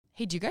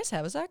Hey, do you guys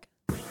have a sec?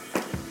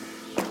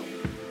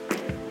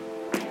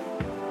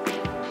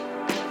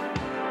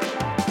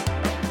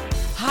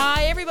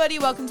 Hi, everybody.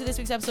 Welcome to this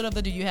week's episode of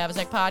the Do You Have a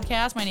Sec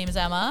podcast. My name is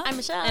Emma. I'm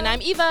Michelle. And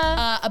I'm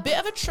Eva. A bit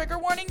of a trigger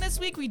warning this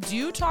week. We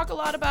do talk a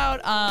lot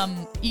about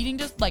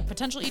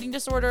potential eating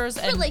disorders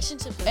and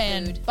relationships with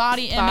and food.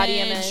 body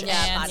image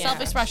Yeah, and body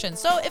self-expression.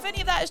 So if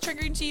any of that is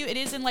triggering to you, it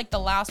is in like the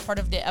last part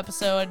of the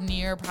episode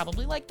near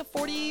probably like the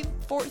 30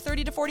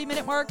 to 40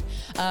 minute mark.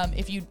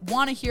 If you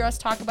want to hear us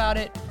talk about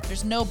it,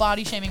 there's no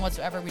body shaming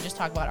whatsoever. We just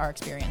talk about our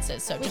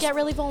experiences. So We get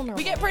really vulnerable.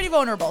 we get pretty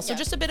vulnerable. So Yeah.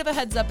 just a bit of a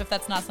heads up if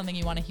that's not something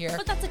you want to hear.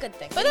 But that's a good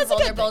thing. But that's a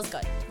good vulnerable thing.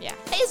 is good. Yeah.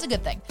 It is a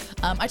good thing.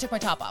 I took my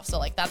top off, so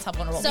like that's how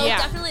vulnerable. So we are.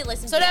 definitely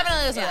listen So to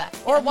definitely listen to that.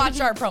 Or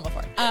watch our promo for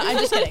it. I'm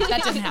just kidding.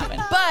 That didn't happen.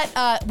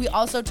 But we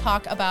also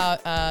talk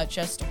about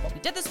just what we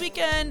did this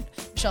weekend.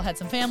 Michelle had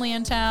some family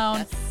in town.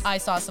 Yes. I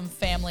saw some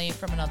family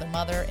from another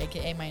mother,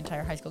 a.k.a. my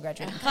entire high school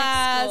graduating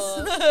High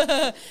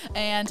class.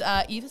 And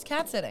Eva's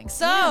cat sitting.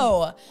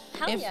 So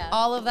Hell if yeah.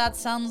 all of that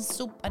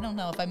sounds I don't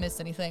know if I missed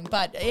anything.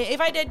 But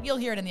if I did, you'll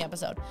hear it in the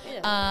episode.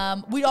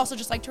 Yeah. We'd also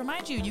just like to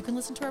remind you, you can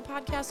listen to our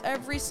podcast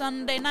every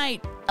Sunday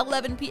night,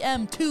 11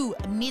 p.m. to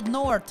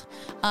Mid-North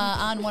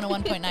on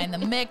 101.9 The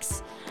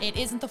Mix. It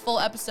isn't the full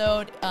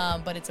episode,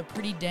 but it's a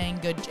pretty dang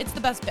good. It's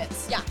the best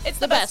bits. Yeah. It's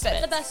the best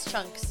bits. The best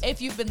chunks.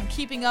 If you've been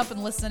keeping up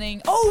and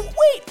listening. Oh,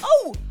 wait.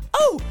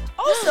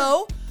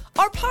 Also,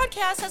 our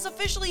podcast has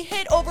officially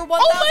hit over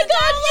 1,000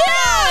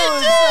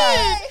 downloads.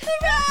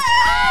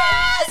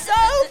 So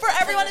for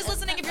everyone who's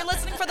listening, if you're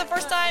listening for the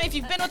first time, if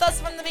you've been with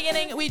us from the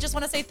beginning, we just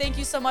want to say thank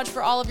you so much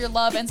for all of your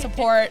love and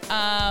support.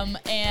 And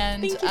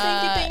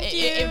Thank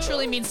you. It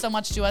truly means so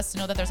much to us to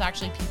know that there's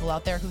actually people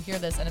out there who hear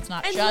this and it's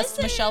not And just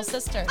listen. Michelle's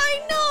sister. I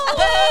know.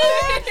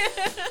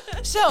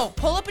 So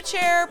pull up a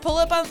chair, pull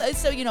up on,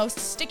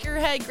 stick your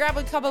head, grab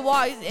a cup of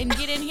water, and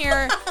get in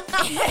here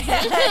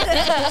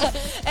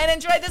and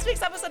enjoy this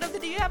week's episode of the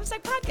Do You Have a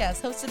Sec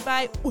podcast, hosted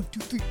by 1, 2,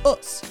 3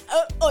 Us.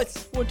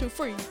 Us. 1, 2,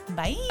 3.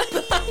 Bye.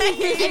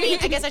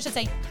 I guess I should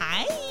say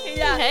hi.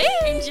 Yeah. Hey.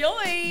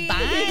 Enjoy.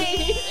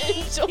 Bye.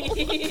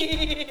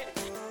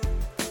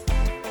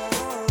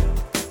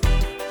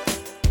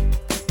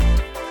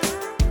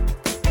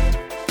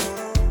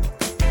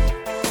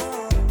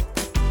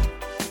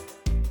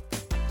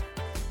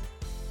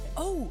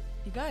 Oh,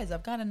 you guys,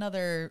 I've got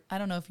another. I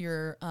don't know if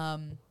you're.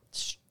 I'm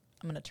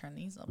gonna turn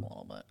these up a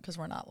little bit because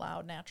we're not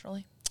loud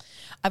naturally.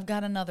 I've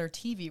got another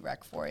TV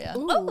rec for you.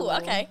 Oh,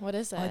 okay. What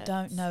is that? I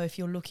don't know if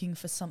you're looking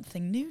for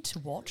something new to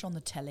watch on the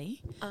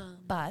telly,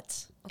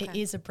 but it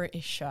okay. is a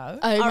British show.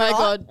 Oh my Alright,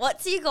 god.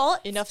 What's he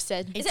got? Enough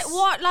said. Is it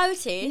White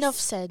Lotus? Enough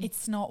said.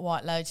 It's not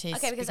White Lotus.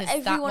 Okay, because that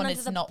everyone one under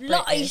is the not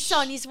bloody British.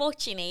 sun is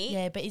watching it.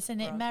 Yeah, but isn't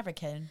it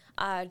American?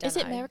 I don't Is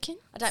it know. American?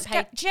 I don't It's pay.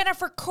 got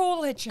Jennifer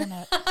Coolidge in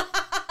it.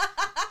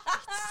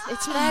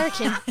 It's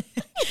American.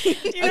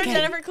 You know Okay.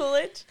 Jennifer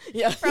Coolidge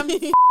Yeah. from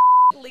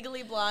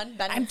Legally Blonde.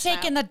 I'm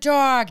taking the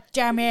dog,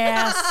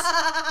 dumbass.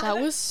 That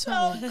was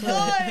so good.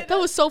 good. That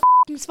was so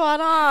f***ing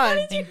spot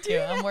on. Thank you.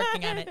 I'm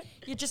working on it.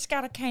 You just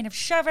gotta kind of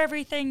shove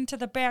everything to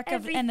the back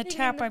of and the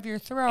top of your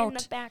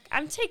throat. back.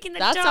 I'm taking the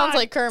That dog. sounds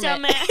like Kermit.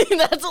 dumbass.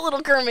 That's a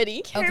little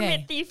Kermity.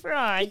 Okay. the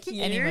Frog.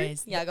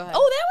 Anyways. Yeah, go ahead.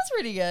 Oh, that was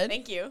pretty good.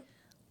 Thank you.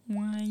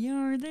 Why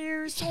are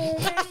there so many?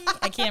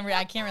 I can't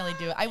really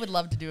do it. I would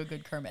love to do a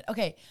good Kermit.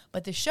 Okay,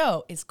 but the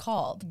show is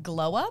called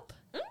Glow Up,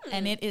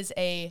 and it is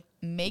a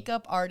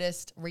makeup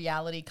artist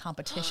reality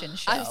competition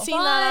show. I've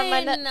seen that on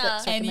my Fun.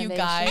 Netflix And you recommendation.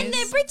 guys- And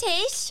they're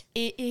British.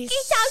 It is.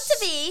 It's out to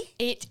be.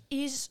 It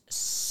is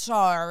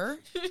so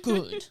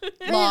good.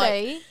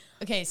 Really?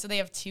 Okay, so they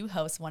have two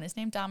hosts. One is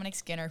named Dominic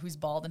Skinner, who's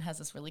bald and has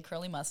this really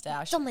curly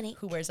mustache. Dominic.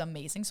 Who wears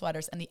amazing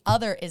sweaters. And the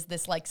other is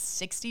this like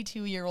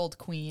 62-year-old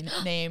queen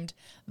named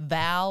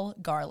Val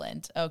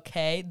Garland.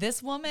 Okay,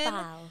 this woman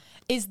Val.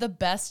 is the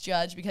best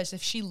judge because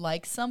if she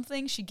likes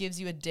something, she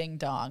gives you a ding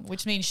dong,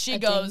 which means she A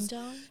goes,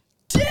 ding-dong?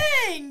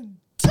 ding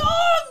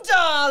dong,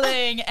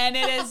 darling, and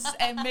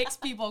it makes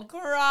people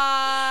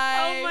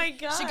cry. Oh my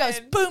God. She goes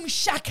boom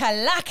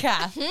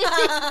shakalaka,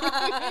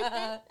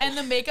 and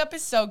the makeup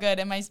is so good.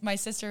 And my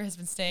sister has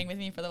been staying with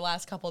me for the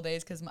last couple of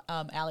days because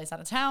Allie's out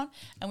of town,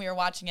 and we were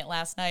watching it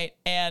last night,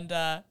 and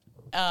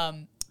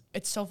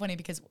it's so funny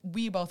because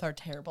we both are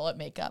terrible at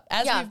makeup,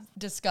 as Yeah. we've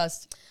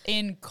discussed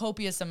in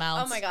copious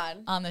amounts. Oh my God.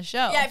 On the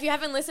show. Yeah, if you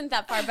haven't listened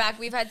that far back,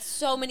 we've had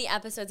so many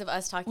episodes of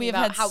us talking We've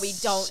about had how we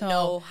don't so-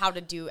 know how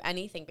to do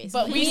anything,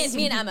 basically. But me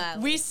and Emma.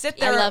 We sit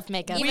I there. love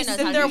makeup. We Even knows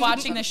sit how there to-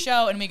 watching the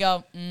show and we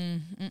go,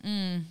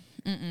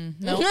 nope,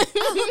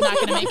 not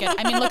gonna make it.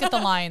 I mean, look at the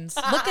lines.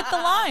 Look at the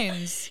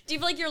lines. Do you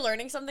feel like you're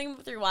learning something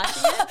through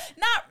watching it?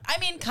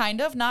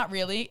 Kind of, not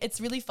really. It's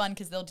really fun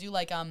because they'll do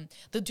like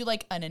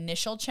an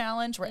initial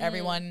challenge where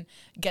everyone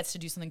gets to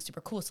do something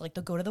super cool. So like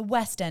they'll go to the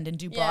West End and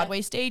do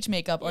Broadway stage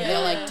makeup, or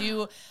they'll like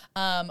do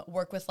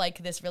work with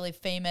like this really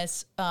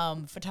famous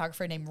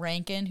photographer named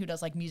Rankin who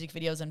does like music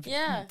videos and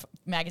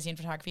magazine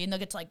photography, and they'll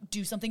get to like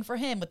do something for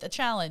him with the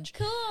challenge.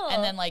 Cool.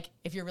 And then like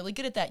if you're really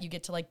good at that, you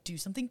get to like do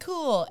something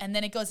cool, and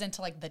then it goes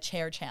into like the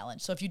chair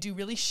challenge. So if you do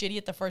really shitty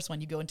at the first one,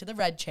 you go into the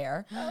red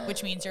chair,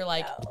 which means you're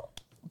like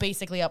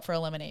basically up for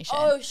elimination.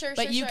 Oh, sure,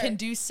 But sure, you sure. can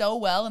do so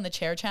well in the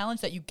chair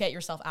challenge that you get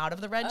yourself out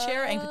of the red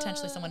chair and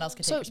potentially someone else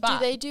could take So your spot.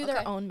 do they do their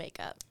Okay. own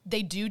makeup?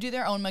 They do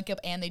their own makeup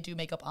and they do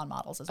makeup on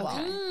models as well.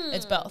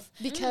 It's both.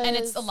 Because and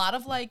it's a lot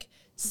of like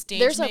stage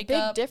there's a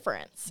makeup. big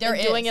difference There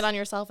in doing is. it on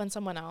yourself and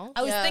someone else.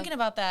 I was Yeah. thinking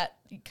about that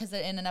because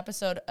in an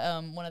episode,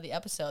 one of the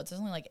episodes, there's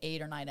only like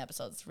 8 or 9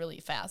 episodes, it's really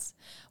fast.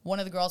 One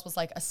of the girls was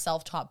like a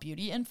self-taught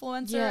beauty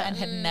influencer Yeah. and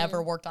had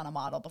never worked on a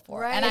model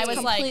before. Right. And I It's was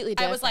completely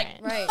like, I was like,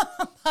 different.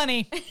 Right.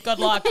 honey, good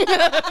luck.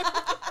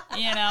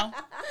 You know,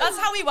 that's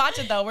how we watch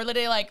it though. We're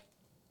literally like,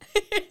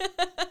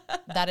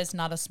 that is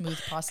not a smooth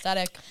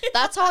prosthetic.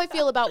 That's how I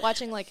feel about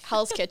watching like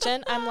Hell's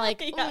Kitchen. I'm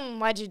like,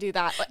 why'd you do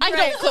that? Like, I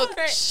Right, don't cook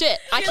right. shit.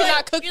 I You're cannot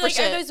like, cook you're for like,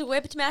 shit. Are those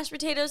whipped mashed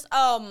potatoes?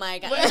 Oh my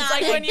god! It's Not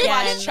like when you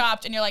watch again.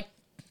 Chopped and you're like,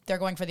 they're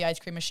going for the ice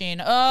cream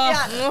machine.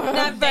 Oh,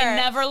 Never. they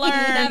never learn.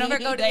 Never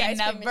go to the they ice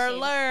cream never machine.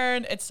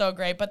 learn. It's so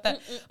great, but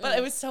but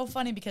it was so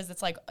funny because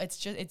it's like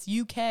it's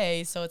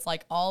UK, so it's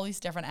like all these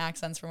different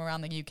accents from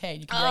around the UK.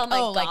 And you can be Oh like, my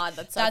oh, like God,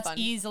 that's so that's fun.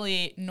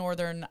 easily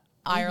Northern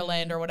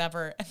Ireland or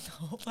whatever. And the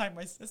whole time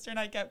my sister and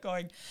I kept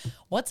going,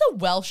 what's a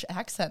Welsh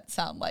accent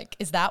sound like?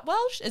 Is that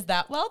Welsh? Is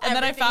that Welsh? And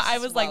then I found I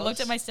Everything's was like, looked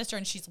Welsh. at my sister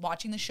and she's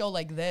watching the show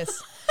like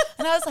this.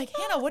 And I was like,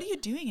 Hannah, what are you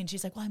doing? And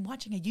she's like, well, I'm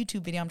watching a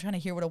YouTube video. I'm trying to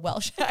hear what a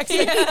Welsh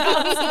accent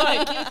sounds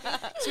like.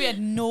 So we had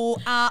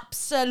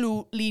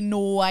absolutely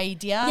no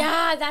idea.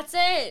 Yeah, that's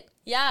it.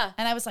 Yeah.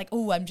 And I was like,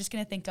 oh, I'm just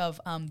going to think of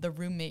the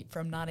roommate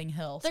from Notting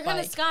Hill. They're kind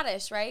of Spike.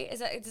 Scottish, right?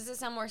 Does it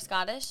sound more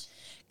Scottish?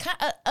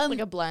 Like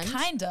a blend?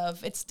 Kind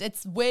of.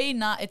 It's way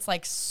not, it's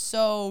like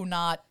so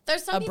not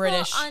There's some a people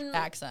British on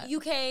accent.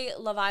 UK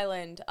Love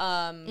Island.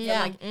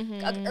 Yeah.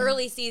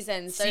 Early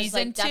seasons. There's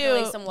Season like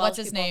definitely 2, some Welsh what's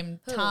his people. name?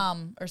 Who?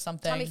 Tom or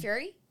something. Tommy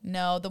Fury.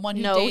 No, the one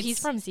who No, dates. he's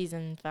from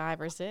season 5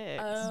 or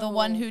 6. the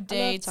one who love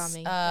dates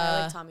Tommy.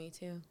 I like Tommy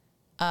too.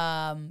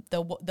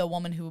 the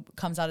woman who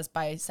comes out as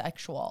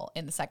bisexual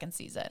in the second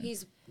season.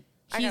 He's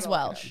He's gotta look it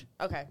Welsh.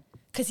 up. Okay.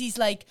 Because he's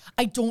like,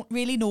 I don't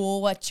really know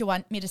what you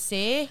want me to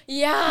say.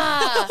 Yeah.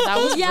 That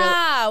was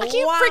yeah. I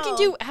can't wow. freaking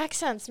do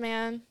accents,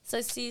 man. So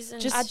season.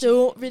 Just- I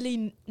don't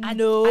really I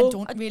know.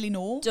 don't really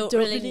know. don't don't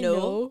really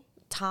know.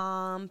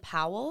 Tom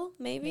Powell,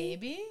 maybe.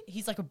 Maybe.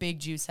 He's like a big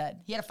juice head.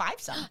 He had a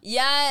 5-son.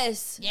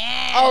 Yes.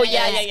 Yeah. Oh,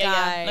 yeah, This yeah.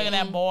 guy. Look at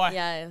that boy.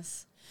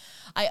 Yes.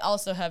 I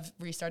also have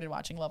restarted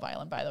watching Love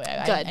Island, by the way.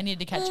 I Good. need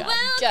to catch up.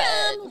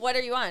 Welcome. What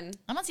are you on?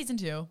 I'm on season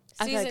 2.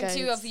 Season Okay,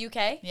 2 guys. of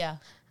UK. Yeah.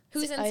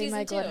 Who's in Oh season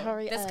my 2? God,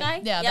 hurry This up.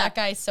 guy? Yeah, that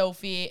guy,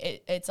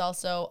 Sophie. It's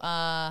also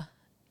a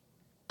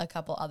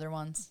couple other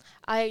ones.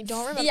 I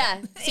don't remember.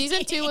 Yeah.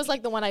 Season 2 was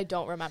like the one I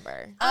don't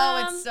remember.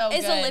 Oh, it's so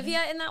Is good.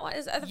 Olivia in that one?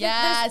 I think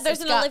Yes. there's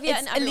it's an got- Olivia it's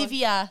and everyone.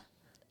 Olivia.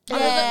 Oh,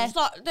 Yeah. it's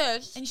like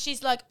this. And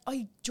she's like,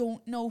 I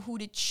don't know who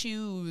to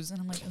choose. And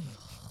I'm like, ugh.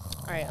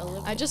 All right,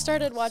 Olivia. I just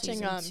started watching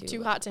Season 2.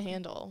 Too Hot to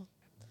Handle.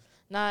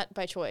 Not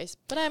by choice,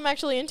 but I'm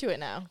actually into it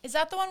now. Is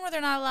that the one where they're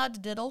not allowed to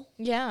diddle?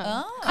 Yeah.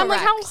 Oh. I'm like,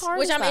 how Correct. hard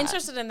Which is I'm that?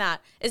 interested in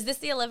that. Is this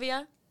the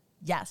Olivia?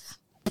 Yes.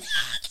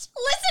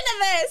 Listen to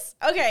this.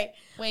 Okay.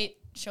 Wait,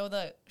 show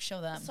them.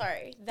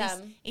 Sorry.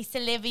 Them. It's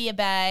Olivia,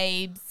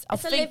 babes. I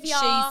It's think Olivia.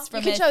 she's from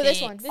You can show this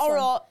Essex. one. This All one.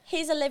 right.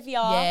 Here's Olivia.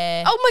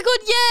 Yeah. Oh my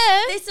god,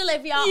 yeah! This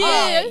Olivia.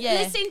 Yeah. Oh, Yeah.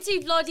 Listen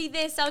to bloody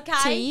this, okay?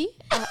 Tea?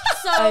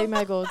 So, Oh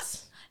my god.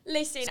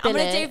 listen, Spin I'm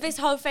going to it. do this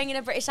whole thing in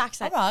a British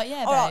accent. All right,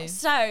 yeah, All right, babe.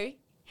 so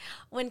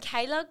when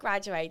Kayla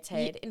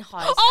graduated in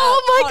high school,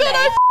 Oh my god,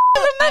 I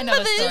I know remember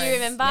the this! do story. you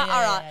remember? Yeah, yeah,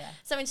 All yeah, right. yeah, yeah.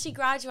 So when she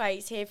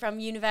graduates here from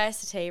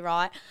university,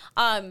 right?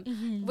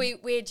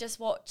 We had just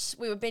watched.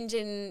 We were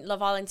binging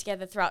Love Island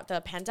together throughout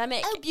the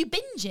pandemic. Oh, you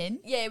binging?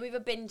 Yeah, we were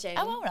binging.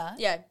 Oh, all right.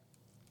 Yeah.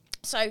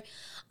 So,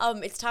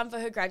 it's time for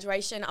her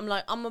graduation. I'm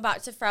like, I'm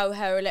about to throw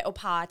her a little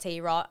party,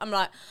 right? I'm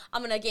like,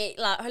 I'm gonna get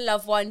like her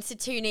loved ones to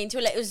tune into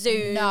a little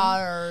Zoom.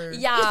 No.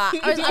 Yeah,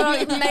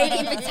 I made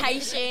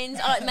invitations.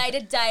 I made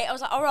a date. I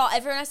was like, all right,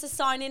 everyone has to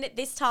sign in at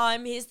this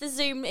time. Here's the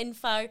Zoom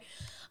info.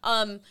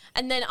 And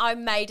then I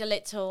made a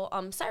little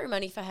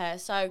ceremony for her.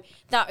 So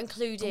that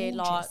included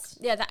Gorgeous.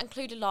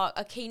 like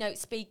a keynote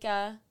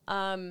speaker.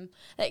 That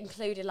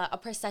included like a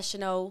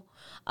processional,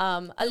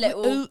 a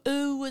little.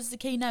 Who was the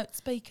keynote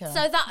speaker?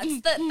 So that's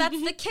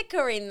the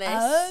kicker in this.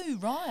 Oh,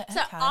 right.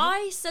 So okay.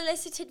 I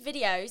solicited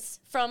videos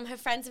from her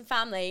friends and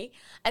family,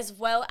 as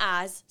well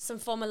as some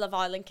former Love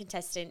Island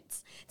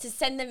contestants, to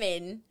send them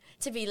in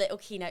to be little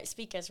keynote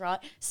speakers, right?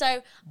 So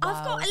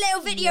I've got a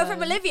little video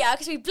from Olivia,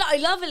 because we bloody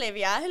love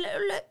Olivia. Her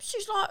little lips,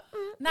 she's like,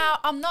 Now,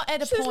 I'm not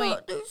at a She's point.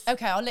 like this.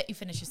 Okay, I'll let you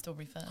finish your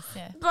story first.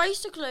 Yeah.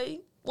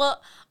 basically.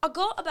 Well, I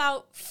got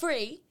about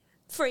three,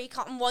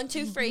 cotton 1,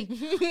 2, 3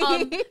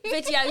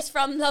 videos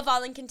from Love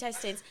Island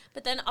contestants,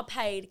 but then I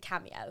paid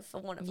Cameo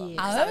for one of them. Yeah.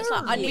 because I was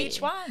like, I need.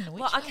 Which one?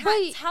 Well, I can't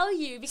Wait, tell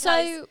you because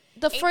So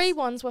the it's- free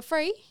ones were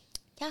free?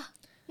 yeah.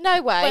 No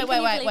way.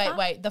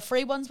 Wait. The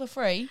free ones were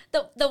free.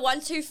 The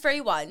 1, 2,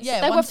 3 ones.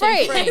 Yeah, They 1, were 2,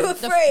 free. 3. They were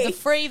The free. The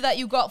free that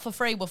you got for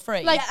free were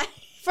free. Like Yeah.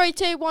 3,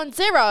 2, 1,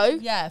 0.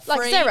 Yeah, like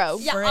free. 0.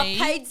 Yeah, Free. I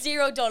paid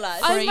 $0.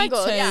 Oh my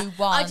God. 3, 2, Yeah,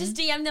 1. I just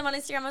DM'd them on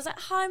Instagram. I was like,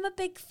 "Hi, I'm a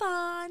big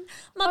fan.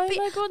 Oh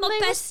my God, my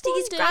they bestie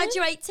is responded.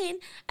 graduating,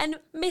 and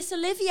Miss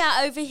Olivia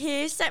over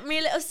here sent me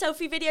a little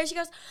selfie video. She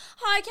goes,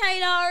 "Hi,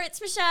 Kayla, it's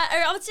Michelle,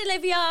 or it's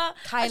Olivia. I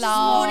Kayla. just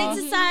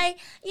wanted to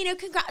say,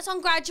 congrats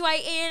on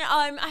graduating.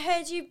 I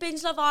heard you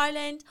binge Love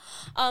Island.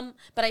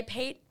 But I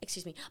paid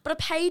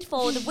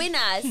for the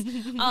winners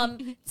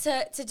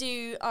to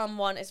do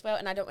one as well.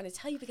 And I don't want to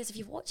tell you because if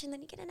you're watching,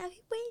 then you're gonna know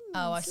who wins. Oh,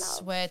 I love.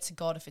 swear to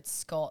God, if it's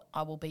Scott,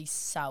 I will be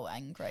so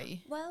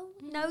angry. Well,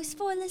 no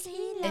spoilers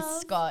here, love.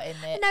 It's Scott,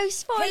 isn't it? No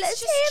spoilers He's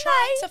just here,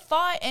 trying mate. to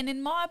fight, and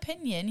in my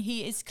opinion,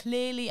 he is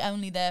clearly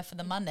only there for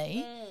the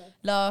money.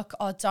 Like,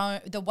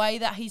 the way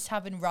that he's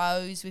having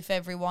rows with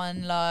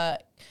everyone, like,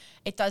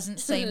 it doesn't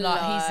seem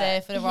like he's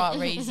there for the right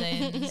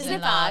reasons. Isn't it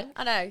and, bad? like,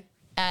 I know.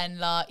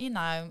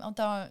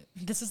 and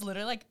this is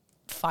literally like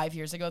 5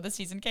 years ago the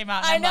season came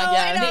out. I And I'm know,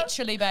 like, I know.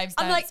 literally, babes,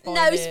 I'm don't like, spoil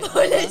no it.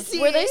 spoilers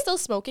here. Were they still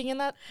smoking in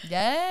that?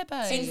 Yeah,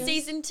 in babe.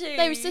 season 2?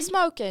 They were still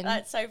smoking.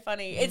 That's so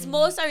funny. It's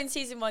more so in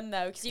season 1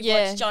 though, because you've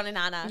Yeah. watched John and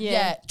Anna.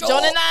 Yeah.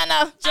 John and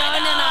Anna. John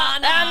and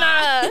Anna.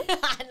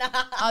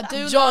 Anna. I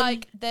do John.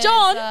 like there's,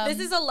 John. This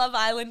is a Love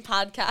Island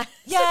podcast.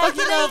 yeah,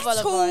 fucking love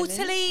Love Island.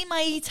 totally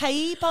my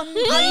type on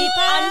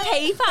On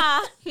paper.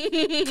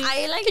 paper.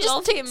 I like He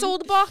love just him. ticks all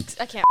the box.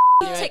 I can't.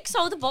 He ticks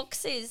all the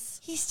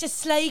boxes. He's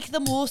just like the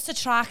most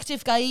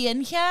attractive guy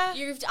in here.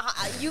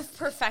 You've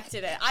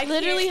perfected it. I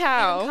Literally can't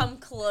how? even come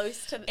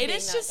close to It being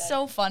is that just good.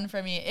 so fun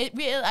for me.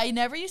 I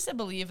never used to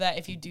believe that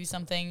if you do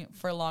something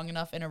for long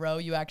enough in a row,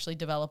 you actually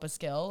develop a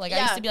skill. Like I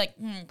used Yeah. to be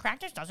like,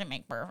 practice doesn't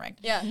make perfect.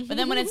 Yeah. But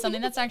then when it's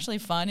something that's actually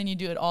fun and you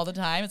do it all the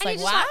time, it's And like,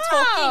 you just wow.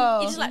 like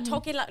talking. You just like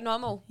talking like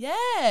normal. Yeah.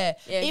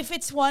 Yeah. If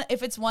it's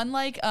one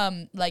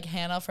like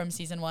Hannah from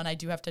season 1, I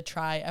do have to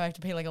try. I have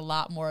to pay like a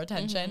lot more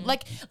attention.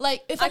 Like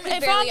if I I'm could if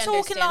barely I'm talking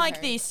understand like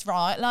her. this,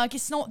 right? Like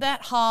it's not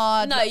that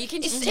hard. No, you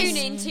can just It's- tune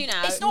in, tune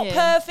out. It's not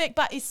Yeah. perfect,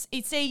 but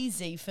it's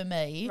easy for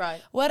me.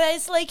 Right.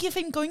 Whereas like if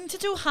I'm going to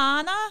do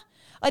Hannah,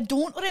 I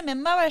don't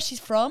remember where she's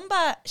from,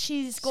 but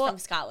she's got. from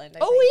Scotland. I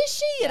Oh, think. is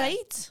she?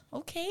 Right.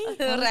 Okay. Right?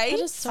 That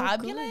is so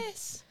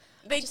Fabulous.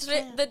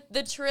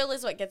 The trill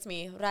is what gets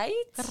me, right?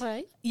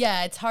 Right.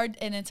 Yeah, it's hard,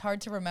 and it's hard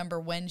to remember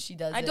when she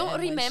does it. I don't and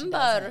when she remember.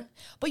 doesn't.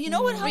 But you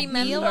know what helped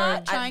me a lot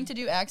Remember. trying to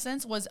do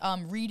accents was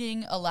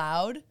reading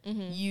aloud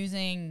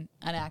using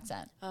an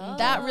accent.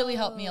 That really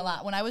helped me a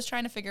lot. When I was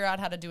trying to figure out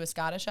how to do a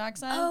Scottish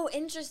accent, Oh,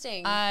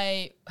 interesting.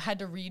 I had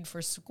to read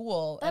for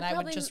school, That and I would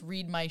probably- just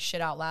read my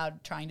shit out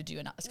loud trying to do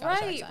a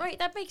Scottish right, accent. right.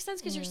 That makes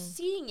sense because you're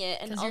seeing it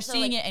and Because also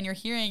you're seeing like, it and you're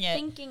hearing it.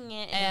 thinking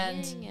it And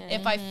reading it.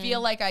 if I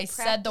feel like I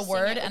said the Practicing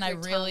word it with and I your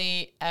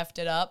really effed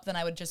it up, then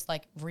I would just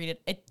like read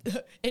it.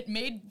 It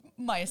made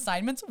my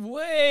assignments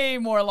way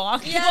more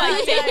long. Yeah,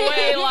 like take yeah,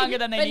 way yeah. longer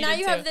than they but needed now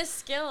you to. have this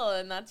skill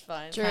and that's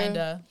fun. True.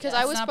 Kinda. Because Yeah,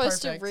 I it's was not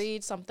supposed perfect. to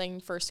read something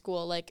for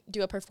school, like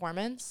do a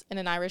performance in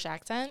an Irish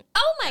accent.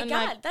 Oh my And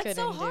I god, that's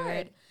so couldn't do hard.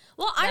 it.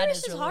 Well, That Irish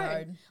is is really hard.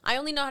 hard. I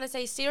only know how to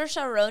say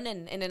Saoirse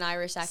Ronan in an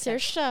Irish accent.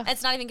 Saoirse.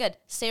 It's not even good.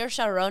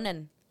 Saoirse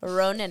Ronan.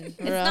 Ronan. It's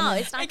not.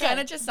 It's not It good. kind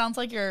of just sounds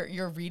like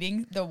you're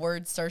reading the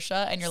word Saoirse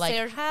and you're like,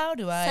 Saoirse. how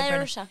do I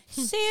Saoirse.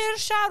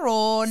 Saoirse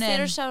Ronan.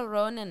 Saoirse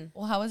Ronan.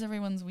 Well, how was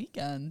everyone's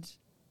weekend?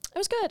 It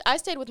was good. I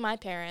stayed with my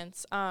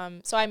parents.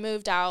 So I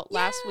moved out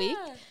last week,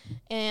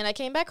 and I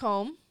came back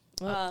home.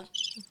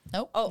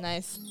 Nope. Oh.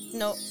 Nice.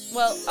 No.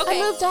 Well, okay.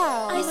 I moved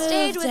out. I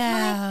stayed with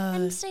out.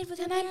 my. I stayed with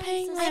And my I'm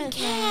paying rent.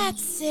 Cat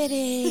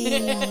City.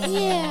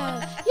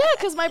 Yeah,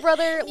 because my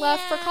brother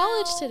left for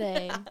college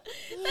today.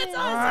 That's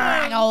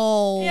awesome.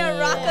 Oh. Yeah,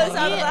 Rocco's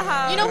out of the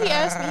house. You know, he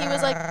asked me. He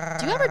was like,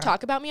 "Do you ever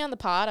talk about me on the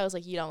pod?" I was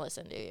like, "You don't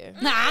listen, do you?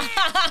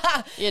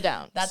 You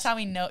don't." That's how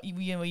we know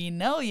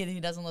he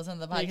doesn't listen to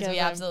the podcast because Because we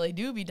I'm- absolutely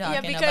do be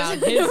talking because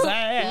about his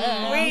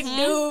ass. we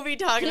do be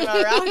talking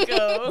about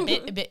Rocco.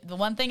 The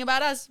one thing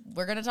about us,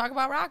 we're gonna talk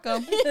about Rocco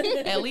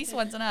at least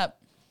once and up.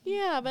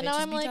 Yeah, but now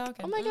Bitches I'm be like,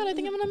 talking. oh my god, I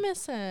think I'm gonna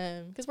miss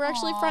him because we're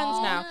actually friends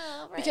now.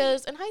 Yeah, right.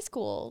 Because in high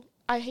school,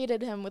 I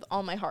hated him with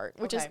all my heart,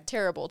 which is Okay.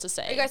 terrible to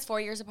say. Are you guys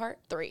 4 years apart?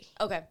 3.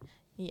 Okay.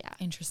 Yeah.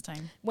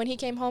 Interesting. When he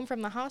came home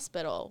from the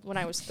hospital when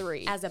I was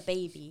 3, As a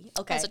baby.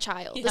 Okay. as a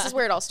child, Yeah. this is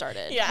where it all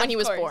started. Yeah, when he of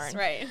was course, born.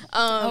 Right.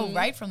 Oh,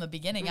 right from the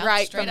beginning. Out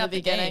right straight from the out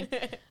beginning.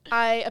 gate.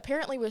 I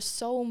apparently was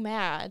so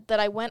mad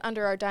that I went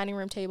under our dining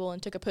room table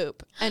and took a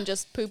poop and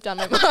just pooped on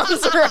my mom's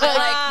You're rug.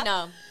 like,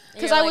 no.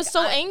 Because You're I like, was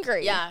so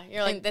angry. Yeah.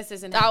 You're like, And this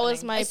isn't that was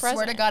happening. my I present.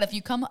 swear to God, if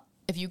you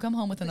come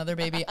home with another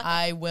baby,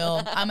 I'm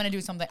gonna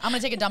do something. I'm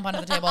gonna take a dump under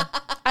the table.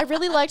 I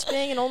really liked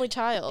being an only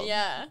child.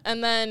 Yeah.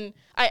 And then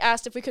I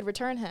asked if we could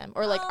return him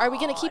or like, are we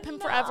going to keep him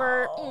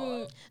forever?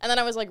 And then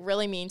I was like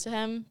really mean to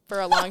him for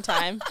a long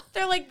time.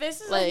 They're like, this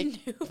is like, a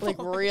new like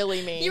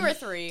really mean. You were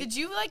 3. Did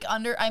you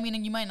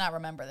and you might not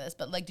remember this,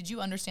 but like, did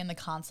you understand the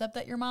concept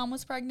that your mom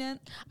was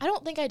pregnant? I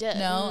don't think I did.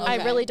 No? I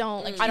Okay. really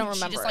don't. I don't She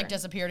remember. just like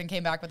disappeared and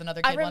came back with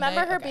another kid. I remember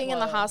one day? her Okay. being in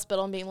the Whoa.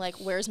 hospital and being like,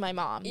 where's my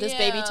mom? This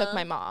baby Yeah. took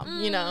my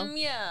mom, you know?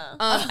 Yeah.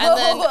 And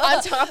then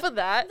on top of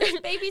that,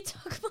 Baby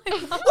took my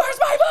mom. Where's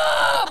my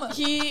mom?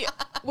 he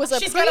was a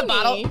She's got a preemie.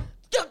 bottle.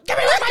 Get Give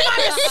me my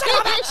mom, you son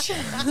of a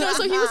bitch! No,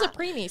 so he was a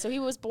preemie, so he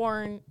was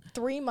born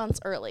 3 months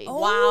early.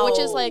 Wow. Which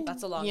is like,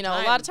 That's a long a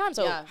time. lot of times.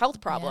 So Yeah.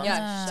 health problems.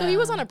 Yeah. So he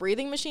was on a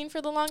breathing machine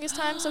for the longest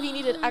time, so he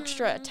needed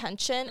extra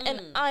attention.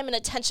 And I'm an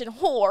attention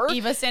whore.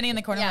 Eva standing in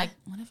the corner Yeah. like,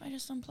 what if I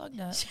just unplugged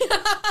it?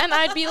 And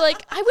I'd be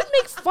like, I would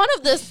make fun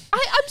of this.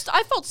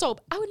 I felt so,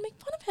 I would make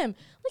fun of him.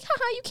 Like,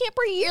 haha, you can't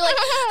breathe. You're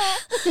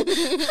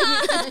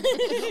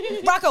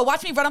like, Rocco,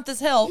 watch me run up this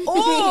hill.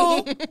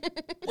 Oh,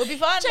 would be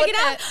fun. Check it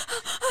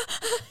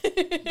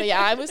out. But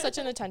yeah, I was such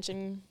an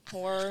attention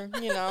whore,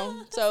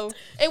 So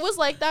it was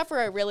like that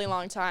for a really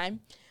long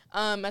time,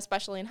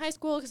 especially in high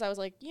school because I was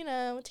like,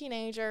 a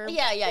teenager.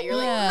 Yeah, you're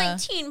Yeah. like my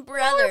teen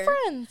brother.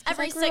 friends. 'cause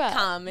Every I grew up.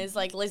 sitcom is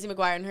like Lizzie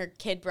McGuire and her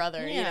kid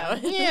brother, Yeah.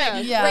 you know? Yeah.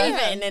 Like Yeah.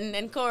 Raven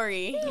and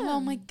Corey. Oh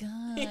my god.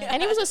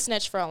 And he was a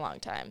snitch for a long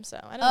time, so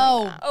I don't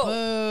Oh, like that.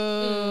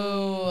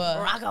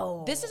 boo.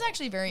 Rocco. This is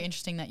actually very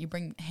interesting that you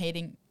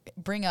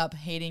bring up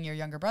hating your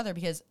younger brother,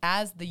 because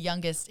as the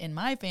youngest in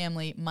my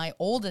family, my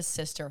oldest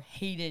sister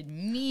hated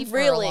me for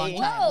Really? a long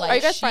time. Whoa. Like, Are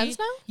you guys friends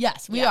now?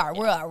 Yes, we Yeah,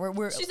 are.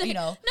 We're She's you like,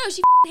 know. no,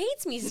 she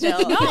hates me still.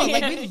 No,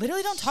 like we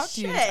literally don't talk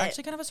to you. It's Shit.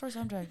 actually kind of a sore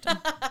subject. I'm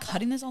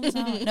cutting this all this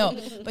out. No,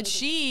 but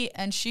she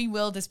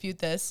will dispute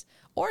this,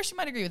 or she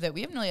might agree with it.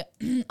 We haven't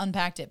really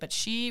unpacked it, but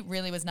she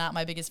really was not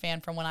my biggest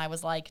fan from when I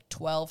was like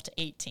 12 to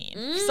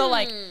 18. So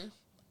like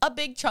a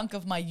big chunk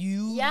of my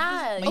youth.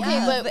 Yeah, my Okay,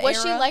 yeah. youth but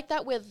was she era. like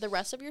that with the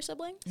rest of your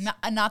siblings?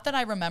 Not that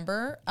I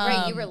remember.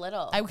 Right, you were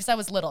little. Because I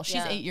was little. She's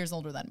Yeah. 8 years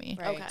older than me.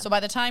 Right. Okay. So by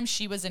the time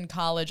she was in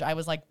college, I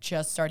was like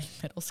just starting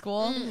middle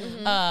school,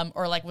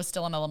 or like was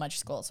still in elementary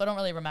school. So I don't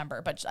really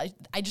remember. But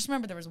I just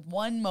remember there was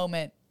one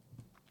moment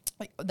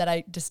that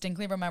I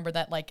distinctly remember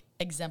that like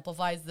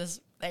exemplifies this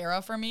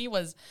era for me.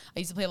 Was I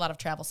used to play a lot of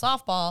travel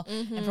softball,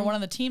 and for one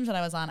of the teams that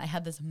I was on, I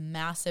had this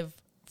massive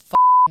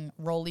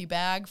rolly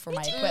bag for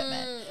my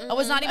equipment. It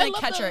was not even I a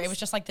love catcher. those. It was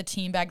just like the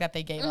team bag that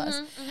they gave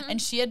us.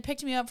 And she had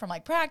picked me up from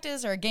like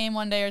practice or a game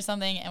one day or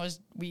something. And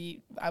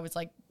we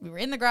were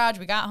in the garage,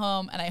 we got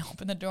home, and I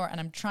opened the door and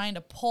I'm trying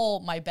to pull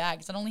my bag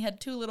because it only had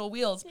 2 little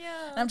wheels.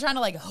 Yeah. And I'm trying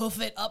to like hoof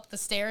it up the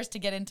stairs to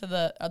get into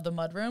the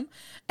mudroom.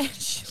 And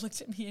she looked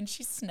at me and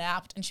she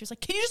snapped and she was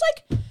like, "Can you just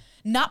like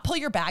not pull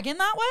your bag in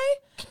that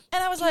way?"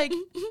 And I was like,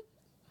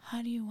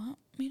 "How do you want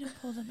me to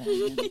pull the bag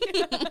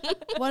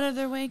in? What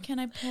other way can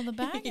I pull the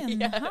bag in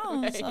the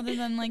house other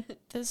than like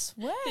this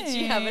way?" Did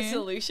you have a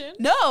solution?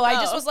 No, I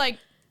just Oh. was like,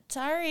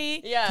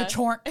 "Sorry." Yeah.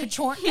 Ka-chork,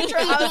 ka-chork, ka-chork.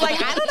 I was like,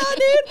 "I don't know,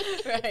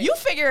 dude. Right. You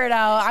figure it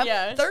out. I'm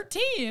Yeah.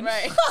 13.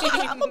 Right.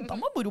 I'm a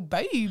little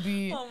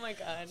baby." Oh my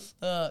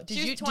god. Did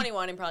She you was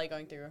 21 and probably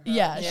going through her.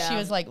 yeah, Yeah. she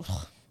was like,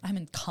 "I'm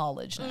in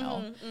college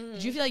now."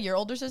 Did you feel like your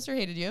older sister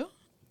hated you?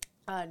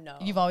 No.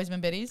 You've always been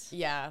biddies?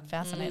 Yeah.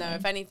 Fascinating. No,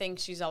 if anything,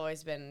 she's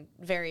always been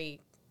very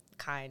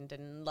kind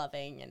and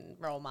loving and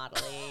role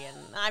modelly, and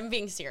I'm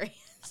being serious.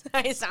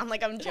 I sound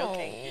like I'm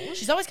joking.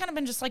 She's always kind of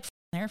been just like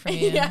there for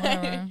me. Yeah.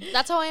 Whatever.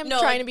 That's how I am No,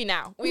 trying like- to be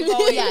now. We've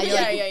always Yeah, you're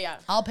like- yeah.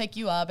 I'll pick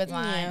you up. It's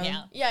fine.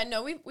 Yeah. Yeah,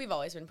 no, we've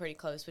always been pretty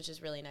close, which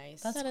is really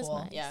nice. That's That is cool.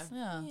 nice. Yeah.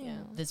 Yeah.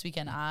 This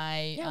weekend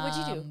I Yeah,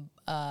 what'd you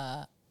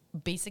do?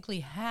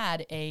 basically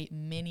had a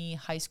mini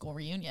high school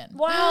reunion.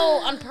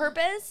 Wow, on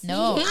purpose?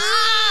 No.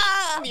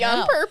 On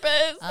No.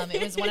 purpose.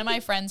 It was one of my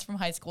friends from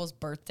high school's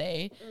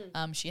birthday.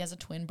 She has a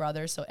twin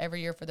brother, so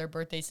every year for their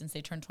birthday since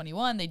they turned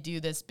 21, they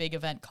do this big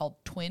event called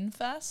Twin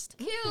Fest,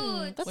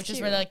 Cute. That's which is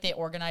cute. where like they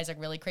organize a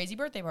really crazy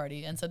birthday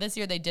party. And so this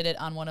year they did it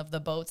on one of the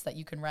boats that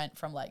you can rent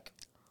from like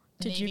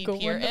Did you Navy go on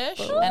the Pier-ish,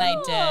 boat? and I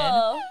Cool.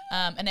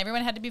 did. And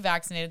everyone had to be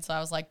vaccinated, so I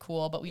was like,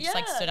 cool. But we just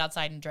like Yeah. stood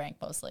outside and drank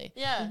mostly.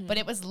 Yeah. But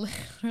it was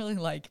literally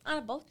like On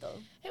a boat though.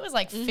 it was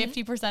like Mm-hmm.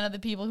 50% of the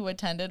people who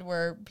attended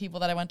were people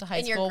that I went to high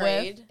In your school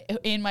grade? with,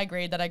 in my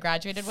grade that I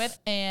graduated with,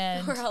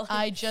 and We're all like-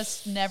 I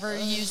just never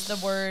used the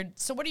word.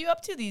 So what are you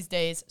up to these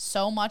days?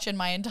 So much in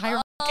my entire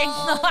fucking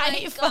Oh my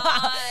life. God.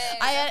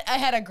 I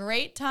had a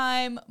great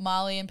time.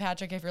 Molly and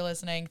Patrick, if you're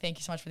listening, thank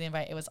you so much for the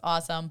invite. It was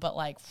awesome, but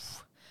like.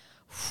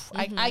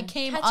 I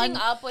came Catching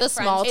up with The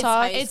friends small in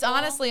talk. high It's school.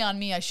 honestly on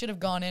me. I should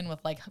have gone in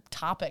with like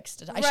topics.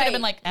 I should have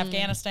been Right. like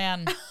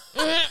Afghanistan.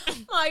 Oh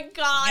my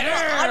god.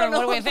 I don't know.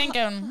 What are we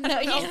thinking?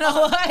 You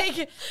know,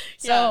 like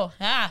so.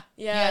 Yeah.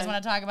 You guys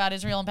want to talk about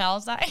Israel and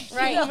Palestine?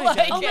 Right. You know,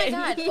 like, Oh my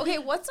god. Okay,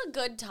 what's a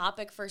good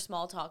topic for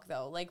small talk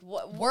though? Like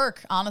what?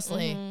 Work,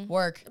 honestly,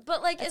 work.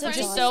 But like, is there It's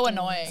just anything, so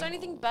annoying. is there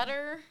anything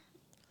better?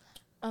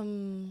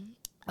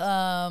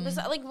 Is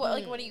that like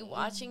what are you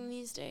watching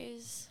these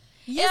days?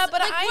 Yeah, but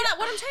like,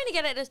 what I'm trying to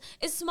get at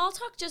is small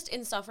talk just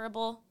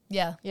insufferable?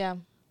 yeah, Yeah.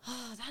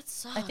 Oh, that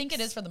sucks. I think it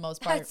is for the most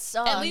That part.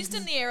 sucks. At least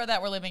in the era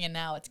that we're living in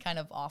now, it's kind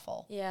of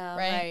awful. Yeah.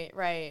 Right?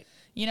 Right.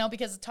 You know,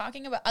 because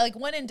talking about like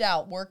when in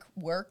doubt, work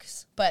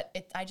works. But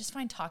I just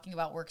find talking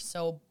about work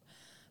so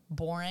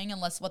boring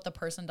unless what the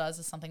person does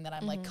is something that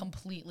I'm like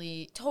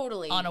completely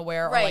Totally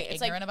unaware or right. like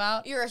It's ignorant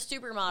about. You're a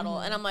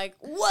supermodel, and I'm like,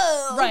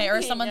 whoa. Right,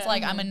 or someone's Yeah.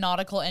 like, I'm a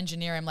nautical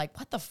engineer. I'm like,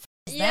 what the f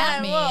does Yeah,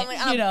 that mean? well, I'm like,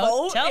 on you a know,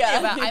 boat? tell Yeah. me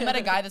about. I met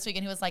a guy this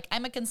weekend who was like,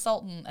 I'm a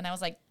consultant, and I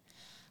was like,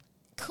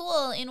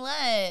 cool. In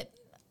what?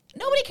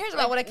 Nobody cares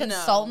about what a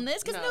consultant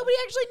is because nobody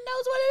actually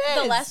knows what it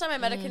is. The last time I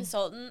met a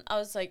consultant, I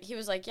was like, he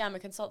was like, yeah, I'm a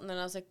consultant. And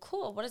I was like,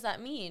 cool, what does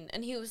that mean?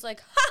 And he was like,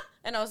 ha!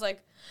 And I was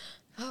like,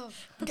 oh.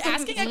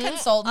 Asking a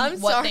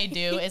consultant what they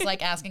do is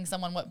like asking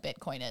someone what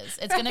Bitcoin is.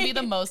 It's going to be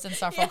the most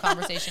insufferable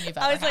conversation you've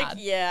ever had. I was like,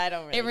 yeah, I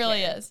don't really It really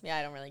care. is. Yeah,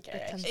 I don't really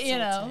care. You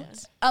know,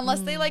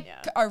 unless they like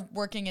are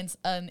working in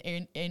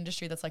an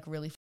industry that's like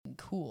really f***ing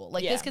cool.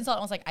 Like this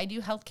consultant was like, I do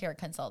healthcare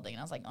consulting. And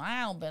I was like,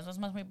 wow, business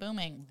must be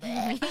booming.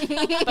 But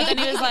then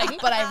he was like,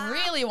 but I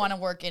really want to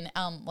work in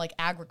like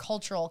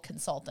agricultural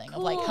consulting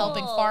of like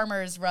helping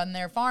farmers run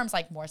their farms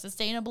like more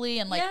sustainably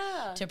and like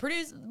to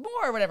produce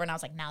more or whatever. And I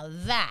was like, now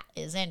that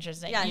is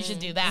interesting. You should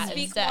do that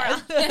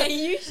instead.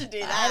 You should do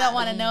that. I don't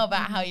want to know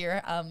about how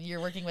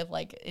you're working with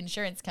like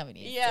insurance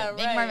companies to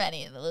make more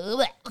money.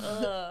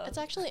 It's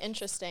actually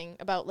interesting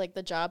about like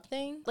the job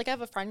thing. Like I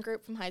have a friend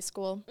group from high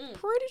school.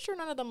 Pretty sure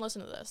none of them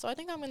listen to this, so I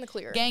think I'm in the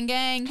clear. Gang.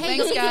 Hey,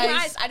 Thanks,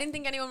 guys. I didn't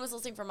think anyone was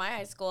listening from my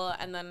high school,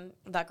 and then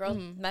that girl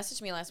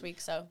messaged me last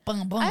week. So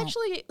Boom, boom.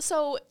 Actually,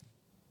 so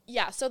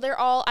they're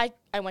all.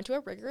 I went to a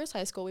rigorous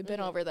high school. We've been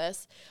over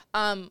this.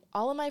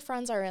 All of my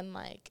friends are in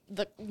like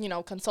the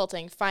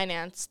consulting,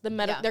 finance,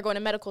 they're going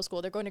to medical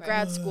school, they're going to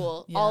grad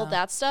school, all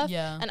that stuff.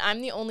 Yeah. And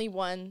I'm the only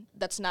one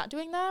that's not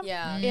doing that.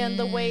 Yeah. And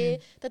the way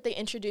that they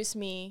introduce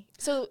me,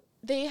 so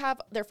they have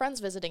their friends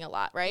visiting a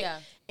lot, right? Yeah.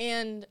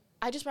 And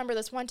I just remember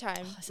this one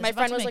time, my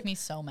friend was like, me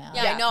so mad.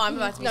 Yeah, I know. I'm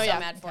about to be so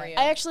mad for you.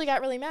 I actually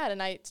got really mad,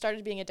 and I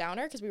started being a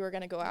downer because we were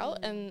going to go out,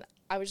 and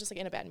I was just like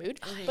in a bad mood.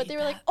 But they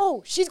were like,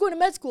 oh, she's going to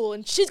med school,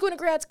 and she's going to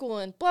grad school,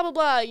 and blah, blah,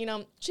 blah. You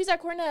know, she's at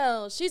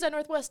Cornell, she's at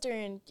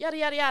Northwestern, yada,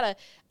 yada, yada.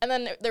 And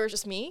then there was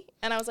just me,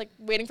 and I was like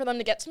waiting for them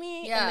to get to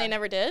me, and they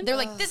never did. They're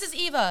like, this is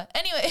Eva.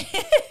 Anyway.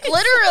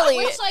 Literally.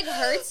 Which like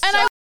hurts and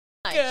so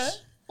much.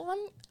 Well,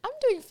 I'm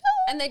doing film.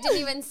 And they didn't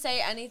even say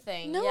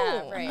anything. No.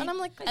 Yeah, right. And I'm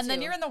like, and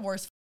then you're in the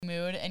worst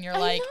mood, and you're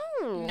like,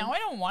 no, I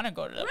don't want to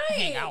go to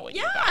hang out with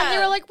you guys. And they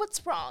were like,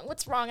 what's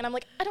wrong? And I'm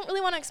like, I don't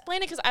really want to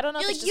explain it because I don't know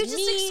if it's you just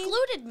just me.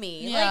 excluded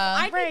me. Yeah.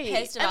 Like, I'd be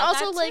pissed about and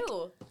also, that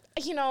too.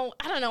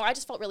 I don't know. I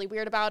just felt really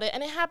weird about it.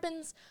 And it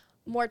happens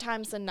more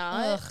times than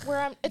not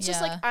where it's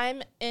just like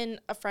I'm in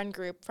a friend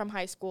group from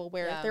high school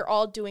where they're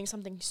all doing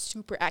something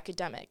super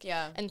academic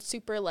and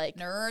super like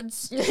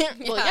nerds.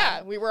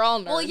 Well, we were all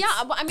nerds. Well,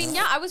 yeah. I mean,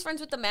 I was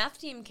friends with the math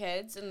team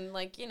kids and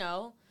like,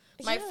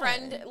 my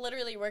friend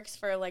literally works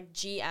for like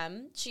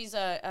GM. She's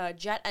a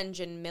jet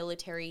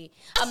military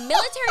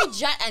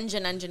jet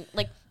engine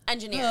like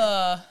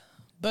engineer.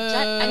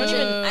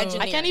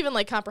 I can't even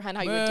like comprehend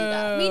how you would do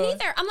that. Me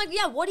neither. I'm like,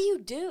 yeah, what do you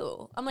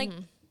do? I'm like,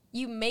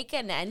 you make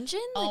an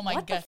engine? Oh like,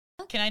 my God.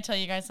 Can I tell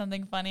you guys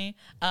something funny?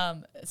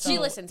 She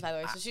listens, by the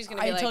way, so she's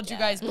gonna be I like, told you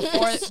guys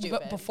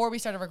before we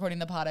started recording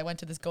the pod, I went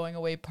to this going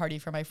away party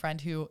for my friend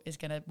who is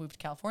gonna move to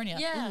California.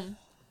 Yeah.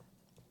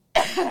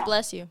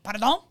 Bless you.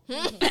 Pardon?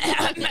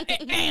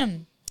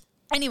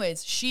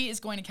 Anyways, she is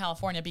going to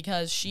California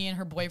because she and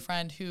her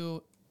boyfriend,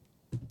 who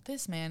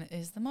this man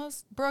is the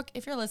most, Brooke,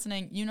 if you're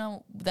listening, you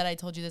know that I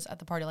told you this at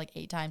the party like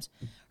 8 times.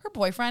 Her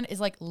boyfriend is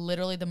like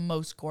literally the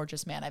most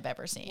gorgeous man I've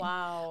ever seen.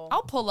 Wow.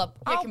 I'll pull up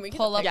a I big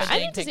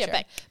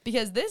picture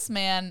because this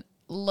man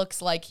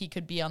looks like he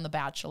could be on The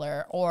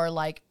Bachelor or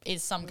like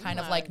is some kind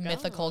of like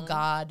mythical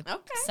god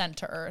sent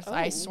to Earth.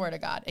 I swear to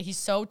God. He's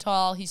so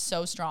tall. He's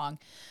so strong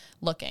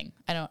looking.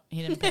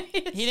 He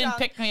didn't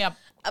pick me up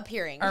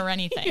appearing or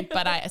anything,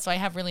 but I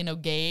have really no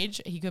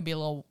gauge. He could be a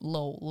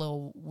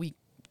little weak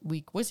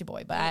wussy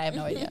boy, but I have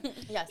no idea.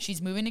 Yes.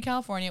 She's moving to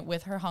California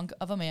with her hunk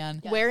of a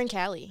man. Where in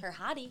Cali? Her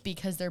hottie.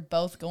 Because they're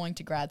both going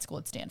to grad school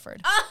at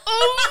Stanford.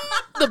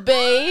 The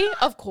Bay,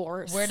 of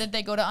course. Where did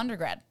they go to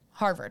undergrad?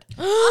 Harvard.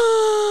 What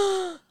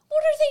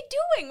are they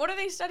doing? What are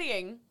they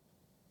studying?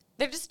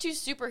 They're just 2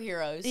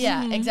 superheroes.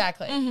 Yeah,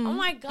 exactly. Oh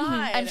my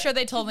God. I'm sure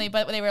they told me,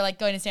 but they were like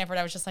going to Stanford.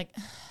 I was just like,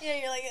 yeah,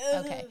 you're like,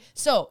 ugh. Okay.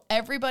 So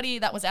everybody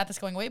that was at this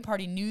going away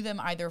party knew them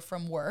either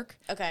from work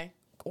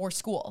or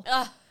school.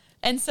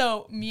 And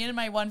so me and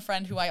my one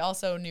friend who I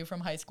also knew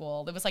from high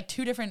school, there was like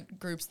 2 different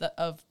groups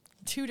of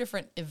 2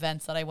 different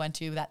events that I went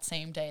to that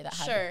same day that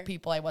had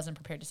people I wasn't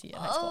prepared to see in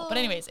high school. But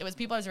anyways, it was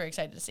people I was very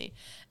excited to see.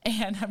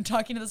 And I'm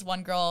talking to this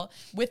one girl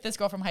with this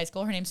girl from high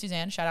school. Her name's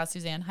Suzanne. Shout out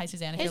Suzanne. Hi,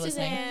 Suzanne, if you're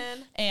listening.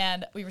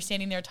 And we were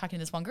standing there talking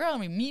to this one girl,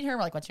 and we meet her.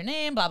 We're like, what's your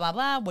name? Blah, blah,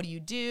 blah. What do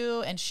you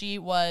do? And she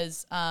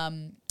was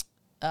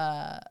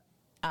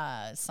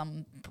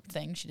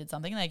something. She did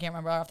something, and I can't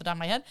remember off the top of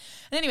my head.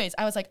 And anyways,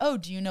 I was like, oh,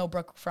 do you know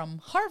Brooke from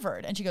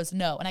Harvard? And she goes,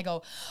 no. And I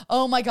go,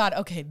 oh my God,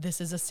 okay,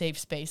 this is a safe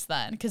space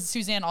then. Because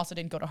Suzanne also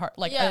didn't go to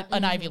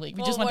an Ivy League.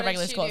 We just went to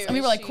regular schools. And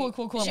we were like, cool.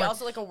 Is she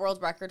also like a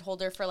world record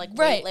holder for like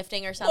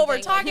weightlifting or something? Well,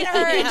 we're talking to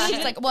her, and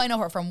she's like, well, I know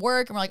her from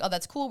work. And we're like, oh,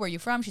 that's cool. Where are you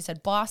from? She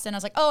said Boston. I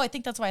was like, oh, I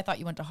think that's why I thought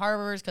you went to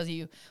Harvard, because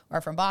you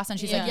are from Boston.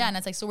 She's like, yeah. And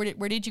it's like, so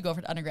where did you go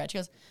for undergrad? She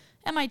goes,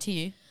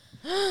 MIT.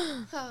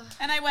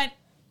 And I went,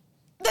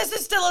 this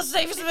is still a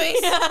safe space.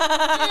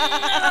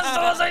 It's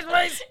still a safe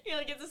space. You're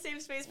like, it's a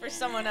safe space for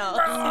someone else.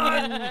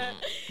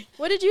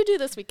 What did you do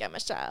this weekend,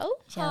 Michelle?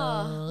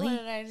 What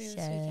did I do this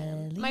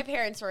weekend? My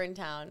parents were in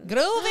town.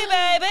 Groovy,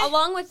 baby.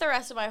 Along with the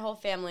rest of my whole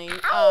family.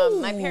 Ow.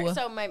 My parents.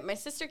 So my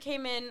sister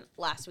came in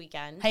last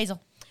weekend.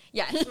 Hazel.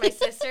 Yes, my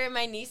sister and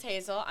my niece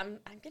Hazel. I'm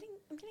getting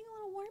a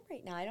little warm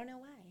right now. I don't know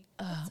why.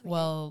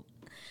 Well,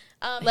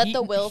 Let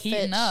the Will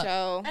heating fit up.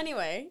 show.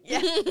 Anyway,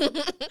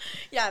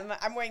 yeah,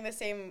 I'm wearing the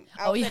same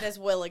outfit as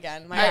Will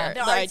again. Yeah,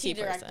 The the IT IT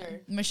director. person.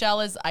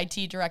 Michelle is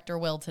IT director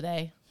Will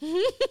today. Can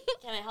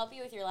I help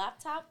you with your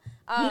laptop?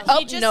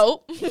 Oh,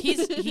 nope.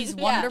 He's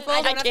wonderful.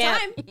 I don't have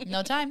can't. time.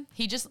 No time.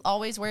 He just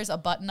always wears a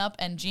button up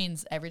and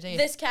jeans every day.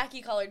 This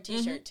khaki colored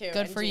T-shirt too.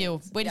 Good and for you.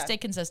 jeans. Way to Yeah. stay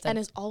consistent. And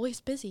is always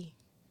busy.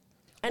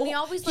 And he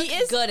always He looks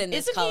is good in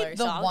this isn't color. He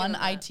so the I'll give one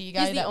him that. IT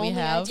guy the that we only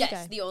have. IT Yes,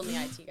 guy. the only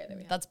IT guy that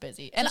we have. That's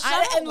busy. And shout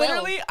out Will.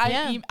 literally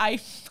Yeah.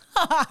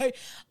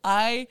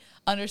 I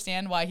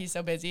understand why he's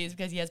so busy is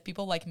because he has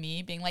people like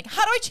me being like,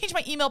 how do I change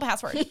my email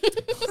password?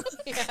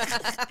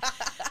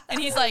 And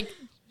he's like,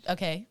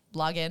 okay,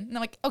 log in. And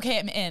I'm like, okay,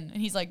 I'm in.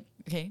 And he's like,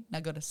 okay, now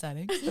go to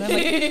settings. And I'm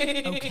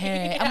like,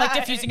 okay. I'm like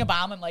diffusing a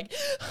bomb and like,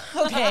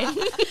 okay.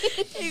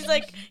 He's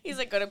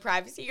like, go to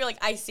privacy. You're like,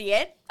 I see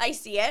it.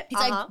 He's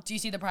like, do you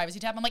see the privacy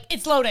tab? I'm like,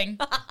 it's loading.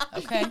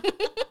 Okay.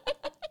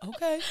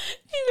 Okay.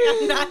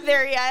 I'm not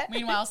there yet.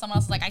 Meanwhile, someone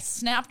else is like, I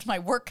snapped my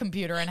work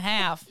computer in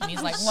half. And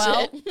he's like,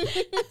 well.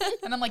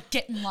 And I'm like,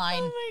 get in line.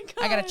 Oh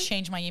my I got to God.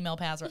 change my email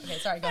password. Okay,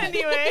 sorry, go ahead.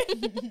 Anyway,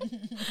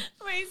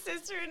 my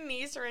sister and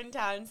niece are in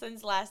town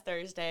since last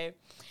Thursday.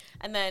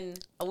 And then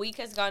a week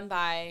has gone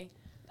by.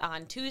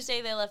 On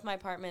Tuesday, they left my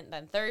apartment.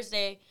 Then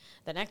Thursday,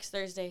 the next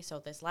Thursday. So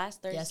this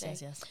last Thursday,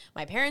 Yes.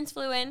 my parents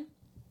flew in.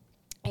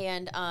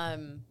 And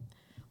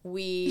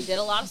we did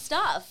a lot of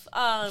stuff.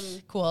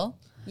 Cool.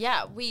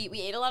 Yeah, we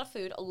ate a lot of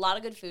food, a lot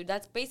of good food.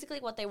 That's basically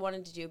what they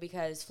wanted to do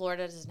because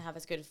Florida doesn't have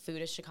as good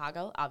food as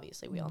Chicago.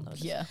 Obviously, we all know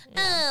this. Yeah.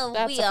 Oh,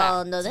 That's we a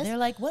all fact. know this. They're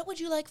like, what would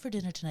you like for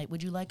dinner tonight?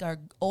 Would you like our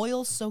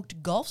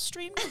oil-soaked Gulf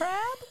Stream crab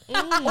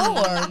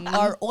or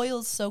our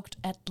oil-soaked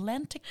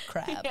Atlantic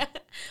crab?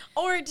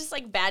 Or just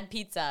like bad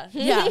pizza.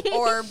 Yeah.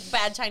 Or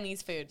bad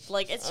Chinese food.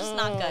 Like, it's just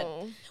not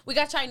Oh. good. We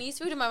got Chinese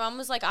food, and my mom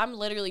was like, I'm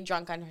literally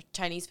drunk on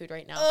Chinese food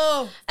right now.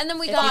 Oh, And then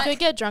we If got. you could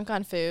get drunk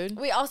on food.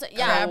 We also.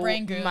 Yeah. crab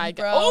rangoon, my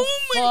bro. God.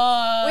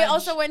 Oh We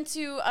also went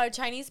to a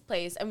Chinese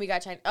place, and we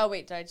got Chinese. Oh,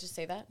 wait, did I just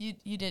say that?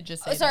 You did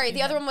just say Oh, sorry, that.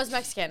 the other one was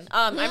Mexican.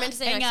 I meant to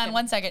say Hang Mexican. on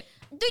 1 second.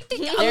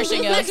 There she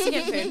goes.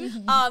 Mexican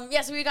food.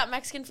 Yeah, so we got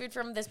Mexican food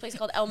from this place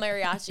called El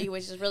Mariachi,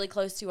 which is really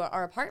close to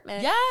our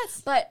apartment.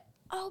 Yes. But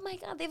oh my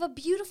God, they have a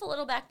beautiful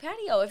little back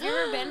patio. Have you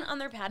ever been on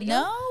their patio?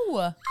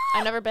 No.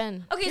 I've never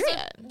been. Okay, so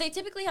Period. they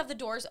typically have the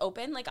doors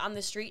open, like on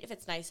the street if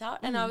it's nice out.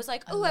 And I was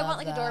like, oh, I love want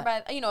like a door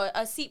by, that.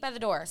 a seat by the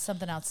door.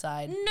 Something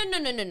outside.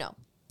 No.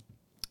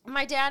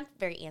 My dad,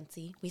 very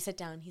antsy. We sit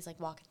down. He's like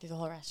walking through the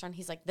whole restaurant.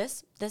 He's like,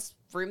 this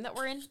room that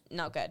we're in,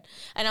 not good.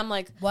 And I'm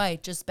like, Why?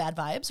 Just bad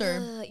vibes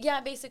or? yeah,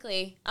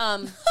 basically. I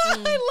love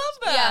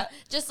Yeah,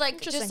 just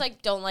Interesting.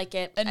 like don't like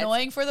it.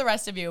 Annoying for the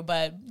rest of you,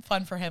 but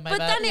fun for him. I But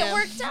bet. then it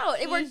worked out.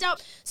 It worked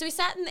out. So we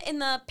sat in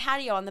the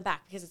patio on the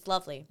back because it's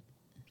lovely.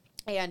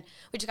 And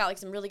we just got like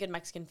some really good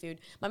Mexican food.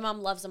 My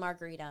mom loves a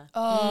margarita.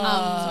 So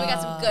we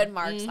got some good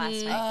marks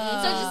last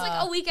night. So just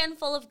like a weekend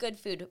full of good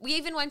food. We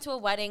even went to a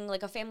wedding,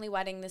 like a family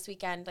wedding this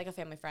weekend, like a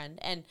family friend.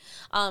 And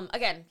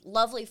again,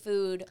 lovely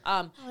food.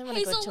 wanna go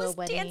Hazel to a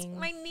was dancing. wedding.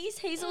 My niece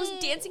Hazel was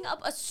dancing up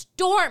a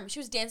storm. She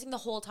was dancing the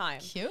whole time.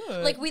 Cute.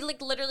 Like we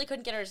like literally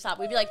couldn't get her to stop.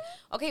 We'd be like,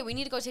 okay, we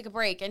need to go take a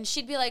break. And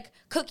she'd be like,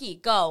 cookie,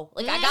 go.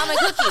 Like I got my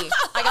cookie.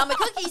 I got my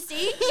cookie,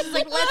 see? She's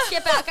like, let's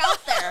get back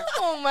out there.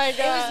 Oh my It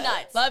God. was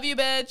nuts. Love you,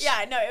 bitch.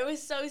 Yeah, no, it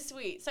was so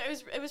sweet. So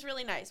it was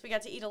really nice. We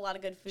got to eat a lot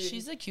of good food.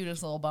 She's the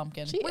cutest little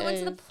bumpkin. we went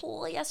to the is.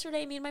 pool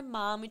yesterday. Me and my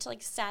mom, we just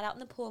like sat out in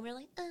the pool and we were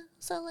like,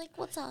 so like,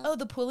 what's up? Oh,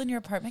 the pool in your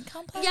apartment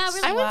complex? Yeah,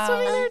 we're I went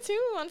swimming Wow. there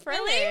too on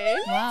Friday.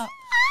 Wow.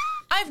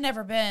 I've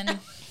never been.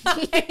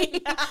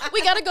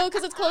 We gotta go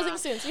because it's closing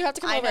soon, so you have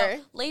to come I over.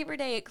 know. Labor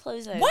Day it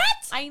closes. What?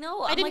 I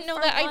know. I I'm didn't like, know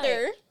for that what?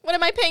 either. What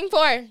am I paying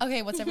for?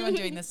 Okay, what's everyone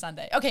doing this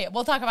Sunday? Okay,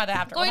 we'll talk about it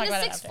after. Going we'll to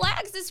talk about Six it after.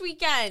 Flags this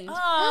weekend.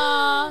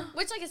 Aww.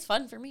 Which like is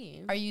fun for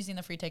me. Are you using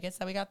the free tickets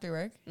that we got through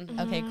work? Mm-hmm.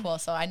 Okay, cool.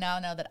 So I now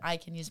know that I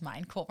can use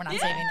mine. Cool. We're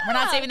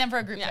not saving them for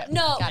a group trip.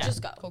 No, Got it.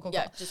 just go. Cool.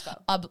 Yeah, just go.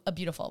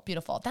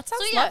 Beautiful. That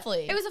sounds So yeah,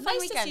 lovely. it was a fun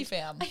nice weekend. to see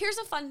fam. Here's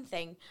a fun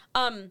thing.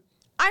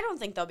 I don't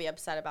think they'll be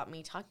upset about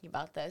me talking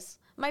about this.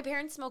 My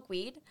parents smoke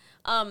weed.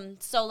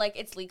 So like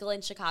it's legal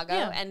in Chicago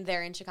Yeah. and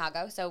they're in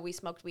Chicago, so we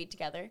smoked weed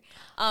together.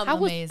 How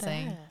was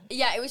Amazing. that?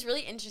 Yeah, it was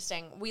really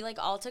interesting. We like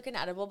all took an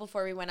edible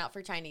before we went out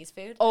for Chinese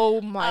food. Oh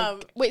my.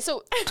 Um, Wait,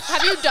 so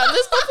have you done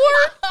this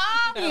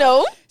before?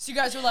 No. So you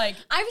guys were like,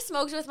 I've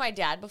smoked with my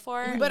dad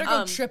before. we better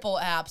go triple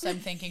apps. I'm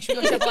thinking. Should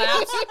we go triple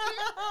apps?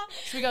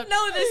 Should we go?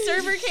 No, the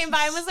server came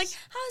by and was like,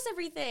 "How's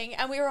everything?"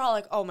 And we were all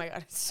like, "Oh my god,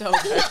 it's so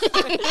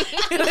good."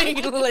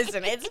 Like,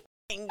 listen, it's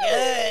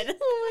good.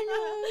 Oh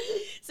my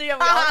god! So yeah,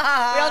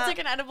 we all took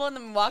an edible and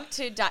then walked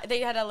to. They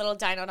had a little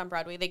dine out on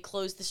Broadway. They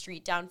closed the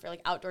street down for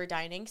like outdoor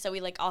dining, so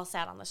we like all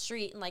sat on the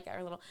street and like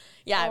our little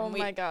Oh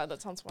my god,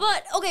 that sounds fun.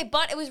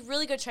 But it was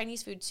really good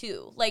Chinese food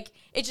too. Like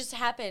it just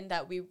happened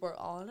that we were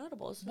all on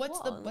edibles.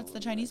 What's the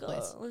Chinese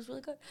place? It was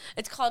really good.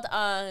 It's called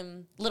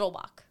Little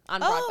Walk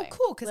on Oh, Broadway.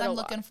 cool! Because I'm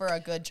Little looking for a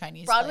good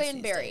Chinese Broadway place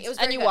and these Barry. days. It was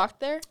and very you good. walked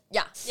there?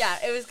 Yeah,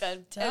 it was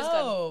good. It was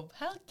good. Dope.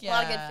 Heck yeah. A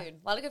lot of good food.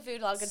 A lot of good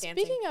food. A lot of good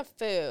dancing. Speaking of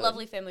food,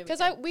 Lovely family Because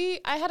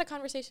weekend. I had a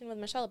conversation with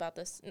Michelle about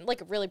this,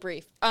 like really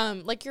brief.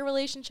 Like your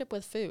relationship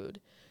with food,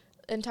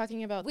 and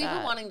talking about We that.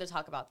 were wanting to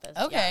talk about this.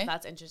 Okay. Yeah,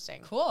 that's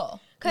interesting. Cool.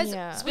 Because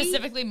Yeah.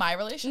 Specifically, my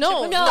relationship.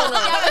 No, with no, food? no.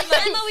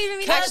 I know we even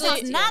Because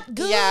Actually, it's not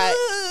good. yeah.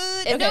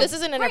 If Okay. this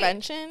is an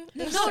intervention,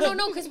 No,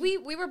 because we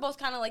were both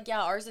kind of like,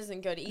 yeah, ours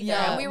isn't good either.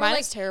 Yeah. And we were Mine's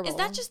like, terrible. is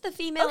that just the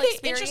female Okay,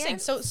 experience?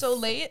 interesting. So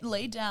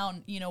lay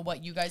down,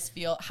 what you guys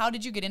feel. How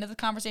did you get into the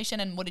conversation,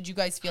 and what did you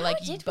guys feel like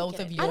did we both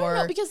get of into I don't know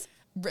your because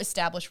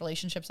established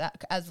relationships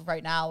as of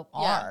right now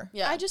are?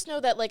 Yeah. I just know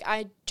that like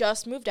I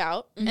just moved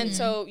out, and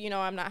so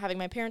I'm not having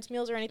my parents'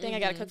 meals or anything. I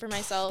gotta cook for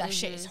myself. That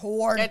shit is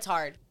hard. It's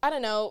hard. I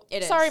don't know.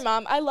 It Sorry, is.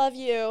 Mom. I love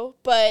you,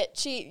 but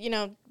she,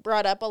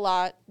 brought up a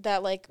lot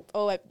that like,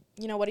 oh, what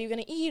are you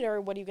gonna eat, or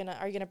are you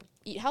gonna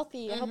eat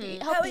healthy? I hope you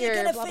eat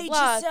healthier. blah,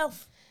 blah, blah.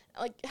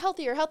 Like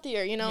healthier,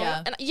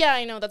 Yeah. And yeah,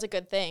 I know that's a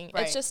good thing.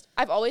 Right. It's just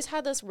I've always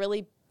had this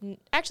really,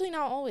 actually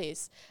not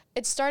always.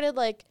 It started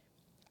like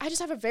I just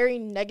have a very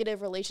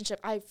negative relationship.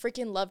 I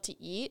freaking love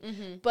to eat,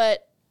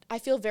 but I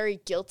feel very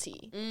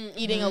guilty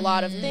eating a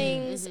lot of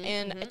things,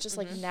 and it's just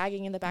like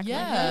nagging in the back of my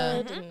Yeah.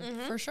 head.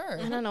 And For sure.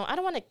 I don't know. I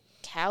don't want to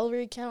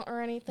calorie count or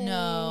anything.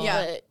 No.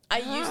 Yeah, but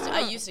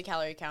I used to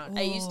calorie count.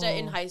 I used to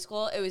in Ooh. high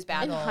school. It was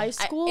bad. In high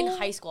school? In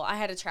high school, I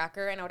had a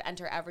tracker and I would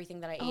enter everything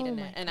that I ate in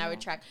my it, and I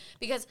would track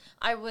because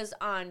I was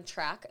on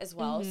track as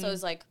well. So it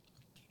was like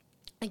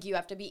you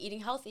have to be eating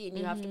healthy and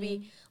you have to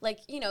be like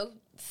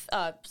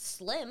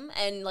slim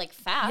and like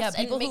fast. Yeah, and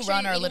people make who sure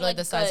run you're are eating, literally like,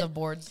 the size good- of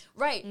boards.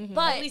 Right,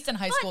 but At least in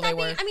high but school that they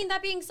were.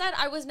 that being said,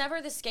 I was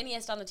never the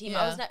skinniest on the team.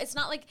 Yeah. I was not. It's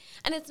not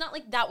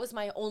like that was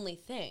my only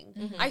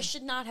thing. I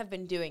should not have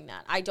been doing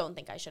that. I don't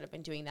think I should have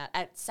been doing that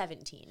at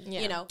 17.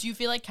 Yeah. You know. Do you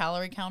feel like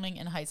calorie counting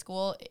in high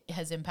school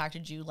has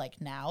impacted you like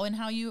now in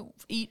how you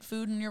eat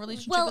food and your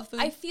relationship Well, with food?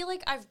 I feel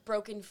like I've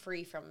broken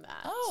free from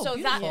that. Oh, so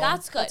beautiful.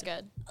 that's good. That's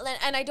good.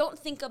 And I don't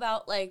think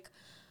about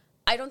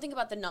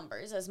the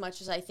numbers as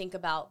much as I think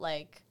about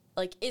like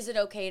is it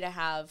okay to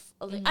have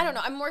I don't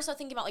know, I'm more so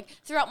thinking about like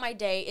throughout my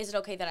day, is it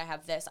okay that I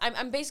have this?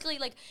 I'm basically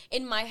like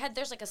in my head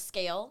there's like a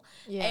scale,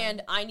 Yeah.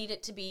 and I need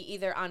it to be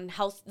either on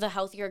the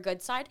healthier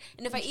good side,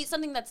 and if I eat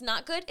something that's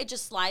not good, it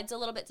just slides a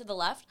little bit to the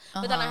left,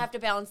 but then I have to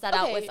balance that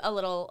out Okay. with a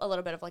little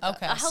bit of like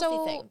Okay. a healthy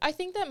So thing. I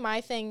think that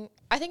I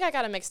think I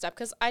got it mixed up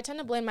because I tend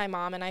to blame my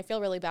mom, and I feel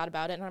really bad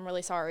about it, and I'm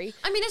really sorry.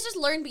 I mean, it's just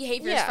learned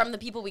behaviors Yeah. from the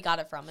people we got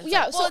it from. It's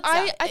Yeah, like, so it's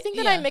I think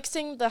that yeah. I'm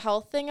mixing the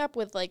health thing up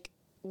with like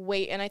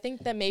weight, and I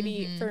think that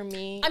maybe for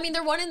me, I mean,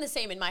 they're one and the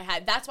same in my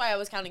head. That's why I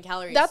was counting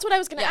calories. that's what I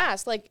was gonna Yeah.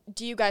 ask. Like,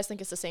 do you guys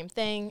think it's the same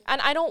thing? And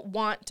I don't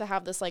want to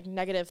have this like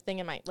negative thing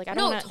in my I don't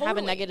No, want to have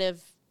a totally.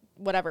 negative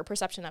whatever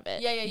perception of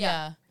it. Yeah.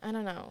 yeah. I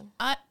don't know.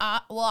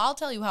 Well, I'll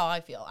tell you how I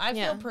feel. I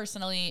Yeah. feel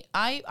personally,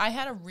 I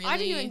had a really I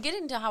didn't even get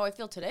into how I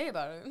feel today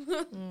about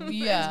it.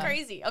 Yeah. It's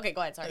crazy. Okay, go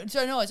ahead. Sorry.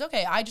 So no, it's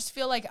okay. I just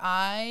feel like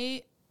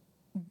I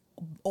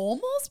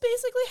almost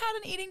basically had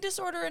an eating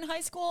disorder in high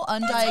school,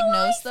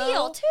 undiagnosed I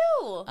feel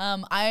though.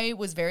 too. I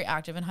was very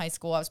active in high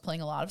school. I was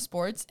playing a lot of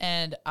sports,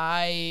 and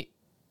I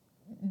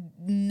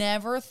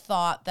never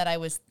thought that I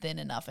was thin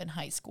enough in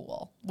high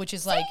school, which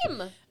is like,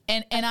 Same.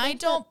 and I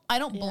don't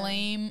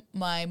blame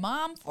my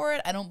mom for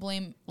it. I don't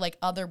blame like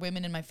other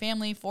women in my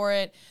family for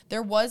it.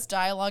 There was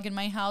dialogue in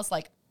my house,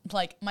 like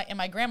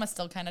my grandma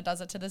still kind of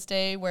does it to this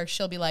day, where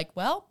she'll be like,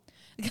 well.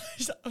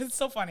 It's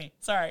so funny.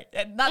 Sorry.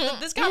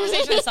 This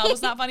conversation itself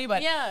was not funny,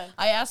 but Yeah.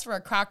 I asked for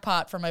a crock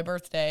pot for my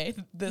birthday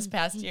this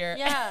past year.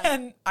 Yeah.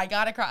 And I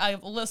got a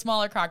little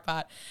smaller crock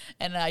pot.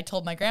 And I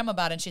told my grandma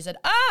about it. And she said,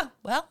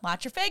 well,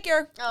 watch your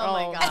figure. Oh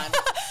my Oh. god.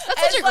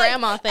 That's such a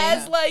grandma thing.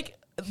 As like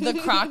the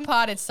crock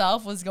pot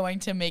itself was going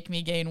to make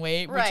me gain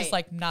weight, which is Right.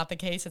 like not the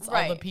case. It's all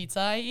Right. the pizza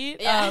I eat.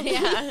 Yeah,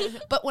 yeah.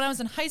 But when I was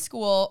in high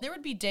school, there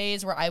would be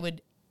days where I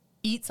would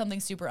eat something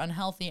super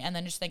unhealthy and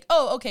then just think,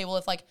 oh, okay, well,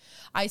 if like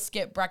I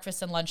skip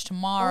breakfast and lunch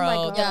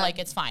tomorrow, God. then Yeah. like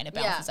it's fine. It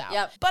balances Yeah, out.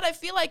 yep. But I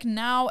feel like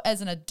now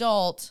as an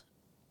adult,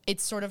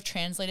 it's sort of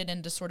translated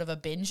into sort of a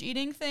binge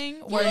eating thing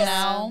where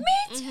now,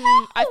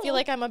 I feel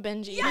like I'm a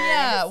binge eater.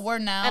 yeah, where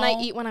now, And I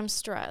eat when I'm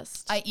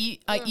stressed. I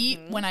eat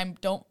when I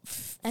don't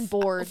And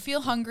bored.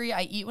 feel hungry.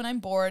 I eat when I'm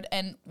bored,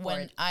 and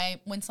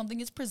when something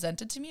is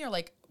presented to me, or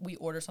like we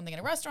order something in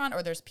a restaurant,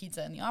 or there's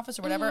pizza in the office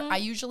or whatever, I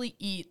usually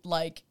eat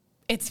like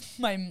it's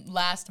my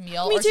last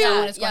meal, Me or too.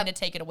 someone is Yep. going to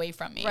take it away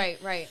from me.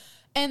 Right.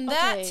 And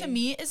that to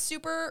me is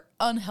super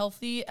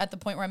unhealthy at the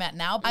point where I'm at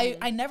now.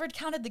 I never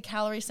counted the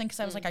calories thing because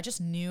I was like, I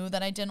just knew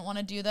that I didn't want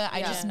to do that.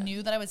 I just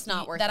knew that I was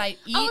not worth that it.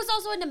 I eat. I was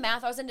also into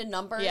math. I was into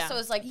numbers. So it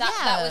was like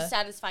that was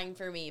satisfying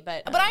for me.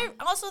 But I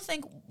also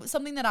think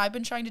something that I've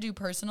been trying to do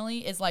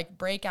personally is like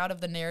break out of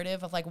the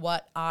narrative of like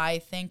what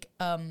I think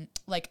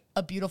like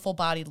a beautiful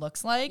body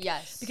looks like.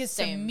 Yes. Because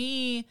to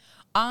me,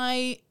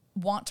 I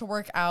want to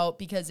work out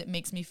because it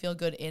makes me feel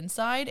good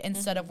inside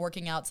instead of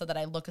working out so that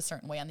I look a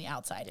certain way on the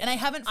outside. And I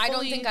haven't fully, I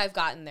don't think I've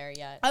gotten there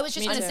yet. I was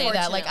just going to say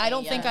that. Like, I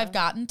don't think I've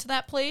gotten to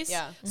that place.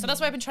 Yeah. So that's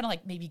why I've been trying to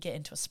like maybe get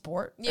into a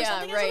sport or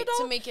something right. as an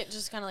adult. To make it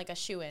just kind of like a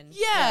shoe-in.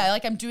 Yeah,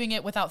 like I'm doing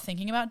it without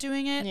thinking about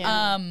doing it.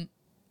 Yeah.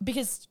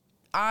 Because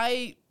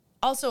I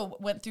also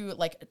went through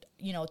like,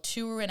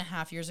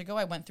 2.5 years ago,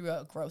 I went through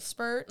a growth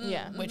spurt,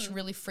 which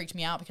really freaked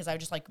me out because I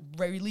just like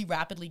really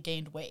rapidly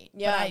gained weight.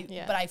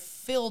 Yeah. But I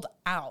filled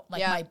out.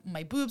 Like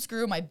my boobs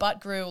grew, my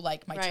butt grew,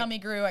 like my tummy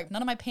grew, like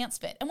none of my pants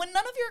fit. And when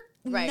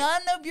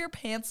none of your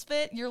pants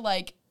fit, you're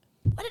like,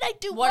 what did I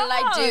do What wrong?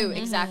 did I do?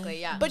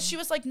 Exactly, yeah. But she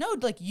was like, no,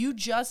 like you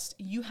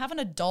have an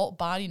adult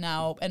body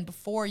now, and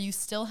before you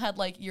still had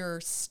like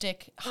your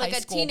stick high like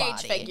a school teenage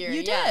body. figure.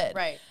 You Yeah, did.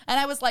 right. And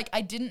I was like,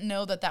 I didn't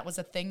know that was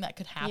a thing that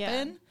could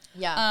happen.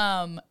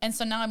 Yeah. And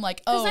so now I'm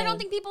like, because I don't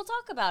think people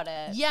talk about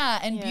it. Yeah,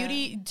 and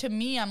beauty, to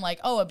me, I'm like,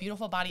 a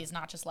beautiful body is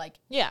not just like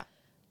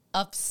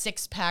a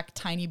 6-pack,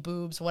 tiny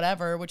boobs,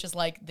 whatever, which is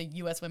like the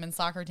U.S. women's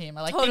soccer team.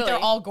 I think they're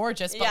all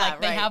gorgeous, but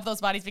like they have those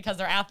bodies because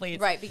they're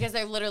athletes. Right, because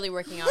they're literally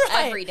working out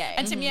every day.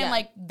 And to me, I'm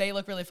like, they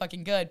look really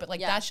fucking good, but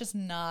like that's just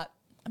not,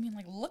 I mean,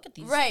 like, look at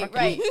these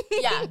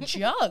yeah.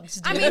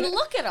 jugs, dude. I mean,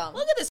 look at them.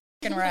 Look at this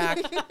fucking rack.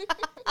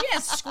 You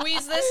can't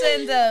squeeze this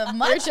into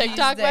much. Your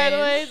TikTok, by the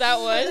way, that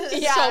one.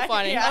 It's so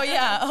funny. Oh,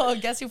 yeah. Oh,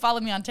 guess who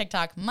followed me on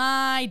TikTok?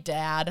 My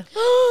dad.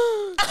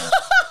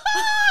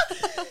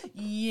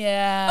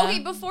 Yeah. Okay,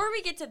 before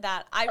we get to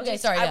that, I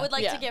would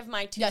like to give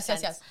my 2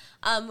 cents. Yes.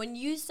 When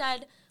you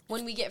said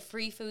when we get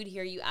free food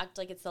here, you act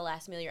like it's the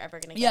last meal you're ever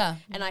gonna get. Yeah.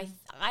 And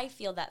I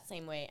feel that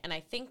same way. And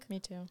I think Me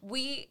too.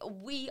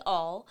 We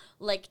all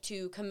like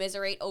to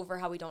commiserate over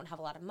how we don't have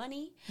a lot of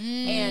money.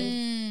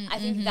 And I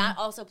think that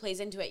also plays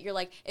into it. You're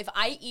like, if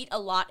I eat a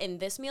lot in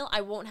this meal,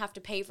 I won't have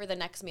to pay for the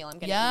next meal I'm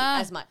gonna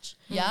eat as much.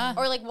 Yeah.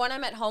 Or like when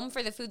I'm at home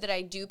for the food that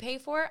I do pay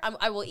for,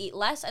 I will eat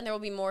less and there will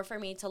be more for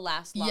me to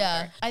last longer.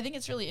 Yeah. I think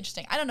it's really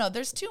interesting. I don't know.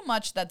 There's too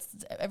much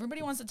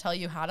everybody wants to tell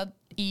you how to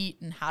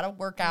eat and how to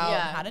work out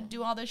and how to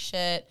do all this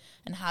shit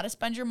and how to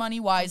spend your money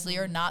wisely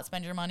or not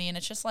spend your money. And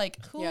it's just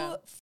like, who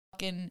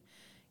fucking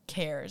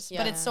cares?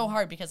 But it's so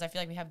hard because I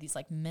feel like we have these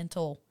like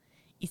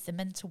it's a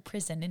mental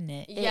prison, isn't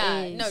it?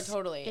 Yeah, no,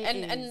 totally.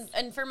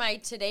 And for my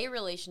today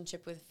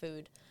relationship with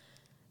food,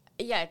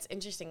 yeah, it's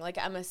interesting. Like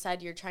Emma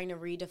said, you're trying to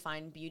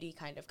redefine beauty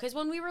kind of. Because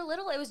when we were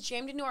little, it was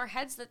jammed into our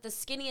heads that the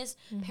skinniest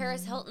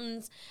Paris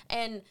Hiltons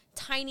and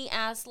tiny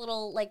ass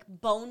little like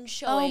bone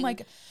showing. Oh my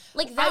God.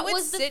 Like that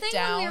was the thing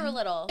when we were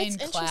little. In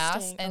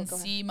class and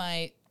see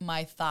my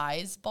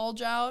thighs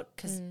bulge out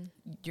because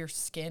your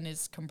skin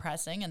is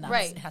compressing and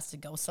it has to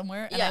go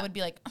somewhere. And I would be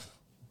like,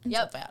 I'm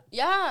so fat.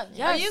 Yeah.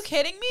 Are you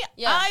kidding me?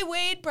 Yeah. I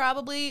weighed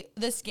probably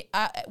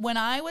when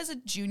I was a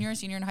junior,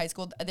 senior in high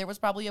school, there was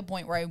probably a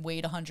point where I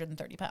weighed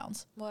 130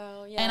 pounds.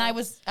 Wow, yeah. And I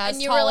was as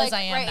tall as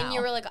I am now. And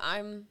you were like,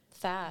 I'm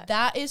fat.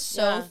 That is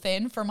so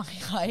thin for my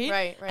height.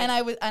 Right. And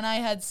I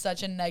had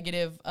such a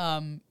negative,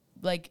 and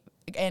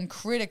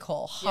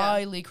critical,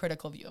 highly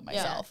critical view of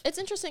myself. It's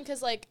interesting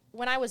because like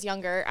when I was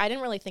younger, I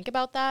didn't really think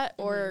about that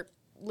or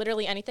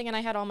literally anything. And I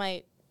had all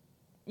my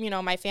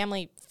my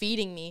family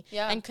feeding me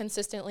and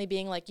consistently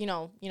being like,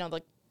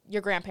 like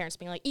your grandparents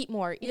being like, eat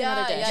more, eat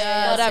another dish,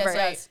 whatever.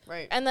 Yes,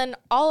 right. And then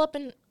all up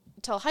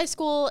until high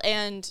school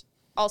and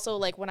also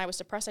like when I was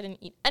depressed, I didn't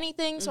eat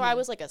anything. So I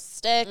was like a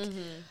stick.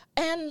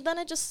 And then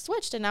it just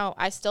switched. And now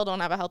I still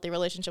don't have a healthy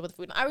relationship with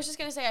food. I was just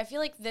going to say, I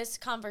feel like this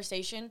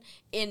conversation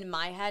in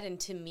my head and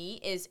to me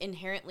is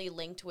inherently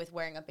linked with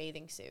wearing a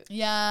bathing suit.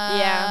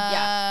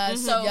 Yeah.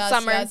 So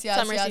summer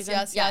season.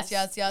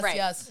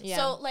 Yes. Yeah.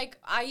 So like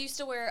I used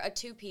to wear a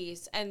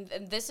 2-piece and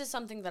this is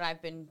something that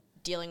I've been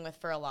dealing with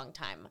for a long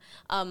time.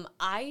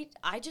 I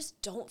just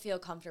don't feel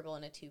comfortable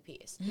in a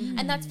 2-piece.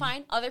 And that's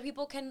fine. Other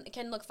people can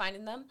look fine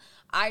in them.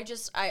 I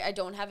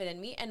don't have it in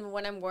me. And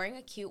when I'm wearing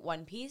a cute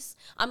 1-piece,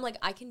 I'm like,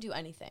 I can do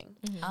anything.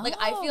 Like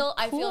I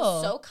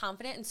feel so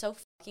confident and so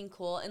fucking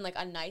cool in like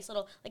a nice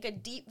little, like a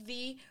deep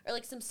V or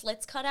like some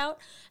slits cut out.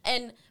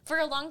 And for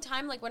a long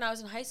time, like when I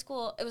was in high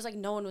school, it was like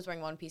no one was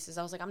wearing 1-pieces.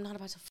 I was like, I'm not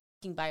about to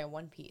buy a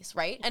 1-piece,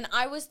 right? And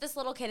I was this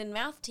little kid in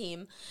math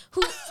team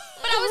who, when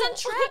I was on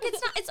track, it's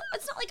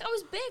not like I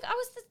was big.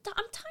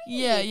 I'm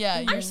tiny.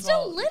 Yeah. I'm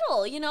still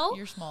little,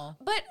 You're small.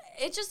 But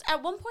it just,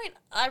 at one point,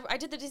 I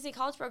did the Disney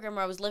College program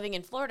where I was living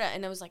in Florida,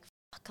 and I was like,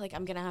 fuck, like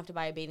I'm gonna have to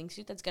buy a bathing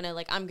suit that's gonna,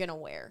 like, I'm gonna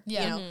wear.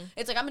 Yeah. You know?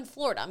 It's like I'm in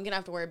Florida, I'm gonna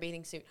have to wear a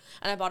bathing suit.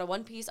 And I bought a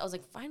 1-piece. I was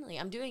like, finally,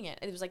 I'm doing it.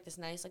 And it was like this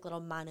nice, like,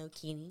 little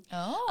monokini.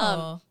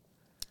 Oh.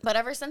 But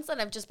ever since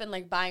then, I've just been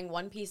like buying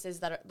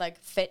 1-pieces that are, like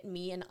fit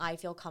me and I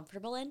feel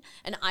comfortable in.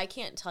 And I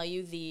can't tell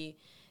you the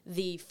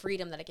the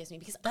freedom that it gives me,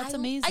 because That's I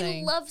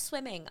amazing. love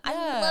swimming. I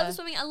love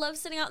swimming. I love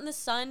sitting out in the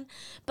sun.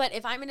 But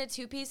if I'm in a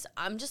 2-piece,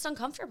 I'm just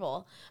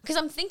uncomfortable because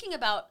I'm thinking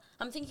about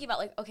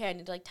like, okay, I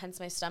need to like tense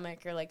my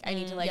stomach, or like I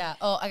need to like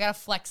I gotta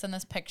flex in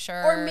this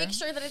picture, or make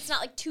sure that it's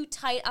not like too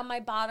tight on my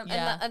bottom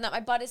Yeah. and that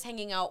my butt is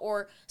hanging out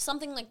or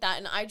something like that.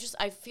 And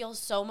I feel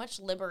so much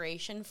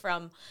liberation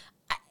from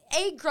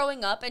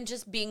growing up and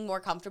just being more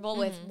comfortable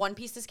with one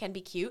pieces can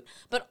be cute,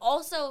 but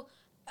also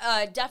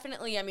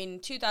definitely, I mean,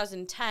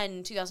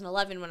 2010,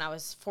 2011 when I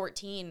was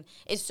 14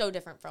 is so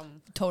different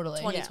from totally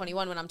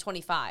 2021 when I'm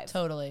 25.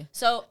 Totally.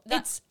 So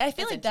I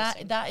feel like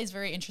interesting. that is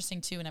very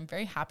interesting too, and I'm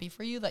very happy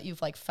for you that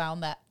you've like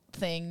found that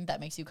thing that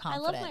makes you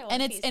confident. my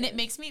and one it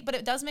makes me, but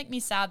it does make me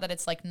sad that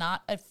it's like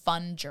not a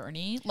fun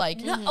journey. Like,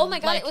 No, oh my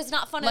God, like- it was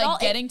not fun like at all.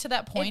 getting to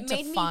that point to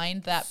made me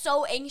find that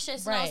so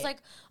anxious, and I was Right.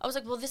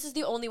 like, well, this is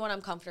the only one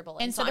I'm comfortable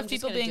in. instead so of I'm just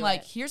people gonna being do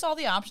like, it. here's all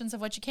the options of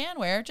what you can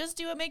wear, just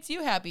do what makes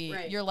you happy.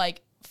 Right. You're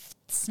like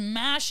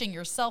smashing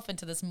yourself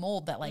into this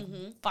mold that like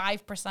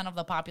 5% of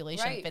the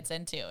population Right. fits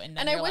into, and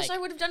then and I you're wish like, I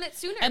would have done it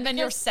sooner. and then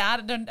you're because-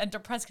 sad and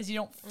depressed because you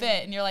don't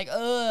fit, and you're like,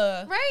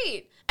 ugh.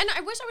 Right. And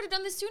I wish I would have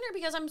done this sooner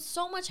because I'm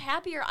so much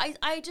happier.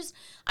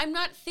 I'm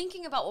not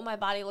thinking about what my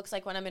body looks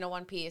like when I'm in a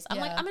one piece. I'm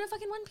like, Yeah. I'm in a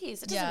fucking one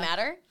piece. It doesn't Yeah.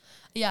 matter.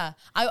 Yeah,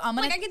 I'm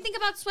gonna. Like I can think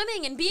about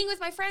swimming and being with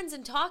my friends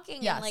and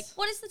talking Yes. and like,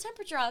 what is the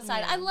temperature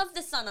outside? I love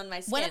the sun on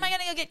my skin. when am I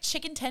gonna go get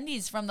chicken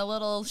tendies from the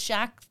little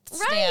shack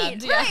Right,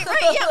 stand? right.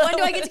 Yeah. When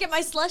do I get to get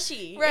my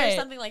slushie Right. or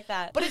something like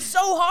that? But it's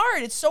so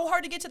hard. It's so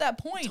hard to get to that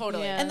point.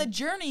 Totally. Yeah. And the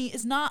journey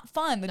is not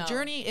fun. The No.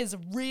 journey is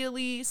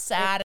really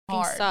sad and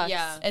hard. sucks.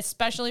 Yeah.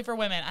 Especially for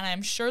women. And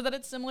I'm sure that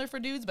it's similar for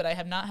dudes, but I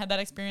have not had that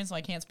experience, so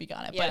I can't speak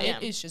on it. But Yeah.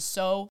 it is just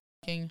so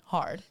fucking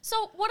hard.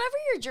 So whatever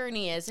your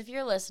journey is, if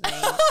you're listening,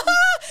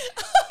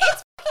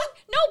 it's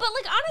no, but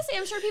like honestly,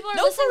 I'm sure people are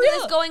No, for listening to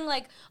real. this going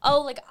like, oh,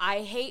 like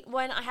I hate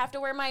when I have to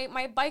wear my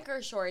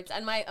biker shorts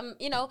and my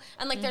you know,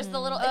 and like there's the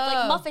little it's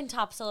like muffin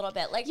tops a little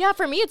bit, like Yeah,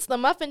 for me, it's the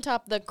muffin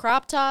top, the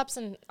crop tops,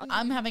 and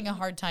I'm having a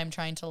hard time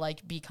trying to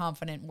like be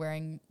confident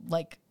wearing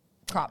like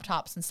crop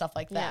tops and stuff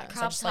like that. Yeah. 'Cause I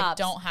crop just tops. like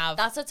don't have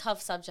That's a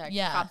tough subject.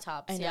 Yeah. Crop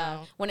tops. I Yeah.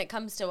 know. When it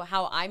comes to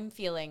how I'm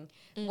feeling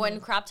when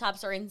crop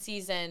tops are in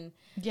season.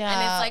 Yeah.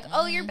 And it's like,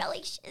 oh, your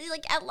belly,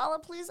 like at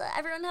Lollapalooza,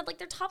 everyone had like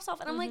their tops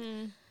off, and I'm like,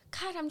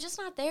 God, I'm just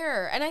not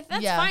there. And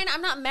that's Yeah. fine.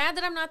 I'm not mad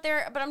that I'm not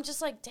there, but I'm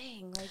just like,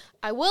 dang, like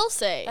I will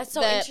say that's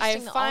so that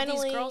interesting I that finally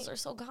all these girls are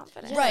so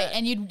confident. Right,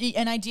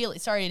 and ideally,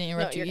 sorry to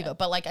interrupt No, you, you're Eva, good.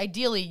 but like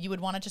ideally, you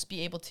would want to just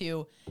be able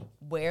to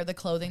wear the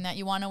clothing that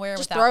you want to wear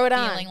Just without throw it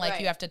on. feeling like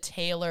Right. you have to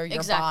tailor your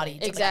Exactly. body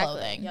to Exactly. the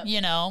clothing, Yep.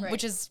 you know, Right.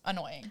 which is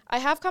annoying. I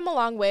have come a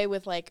long way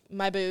with like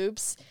my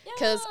boobs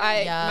because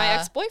Yeah. my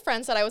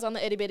ex-boyfriend said I was on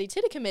the itty bitty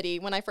titty committee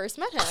when I first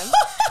met him.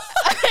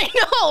 I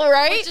know,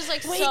 right? Which is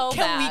like Wait, so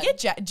can bad. we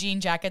get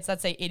jean jackets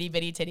that say itty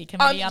bitty titty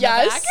committee on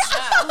yes. the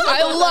back?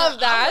 I love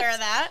that. I'll wear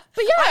that.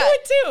 But yeah, I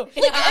would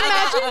too. Like,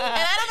 imagine. And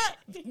I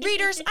don't know,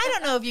 readers. I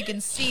don't know if you can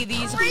see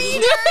these.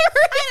 Readers,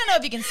 I don't know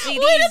if you can see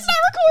Wait, these. it's not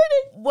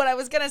recording. What I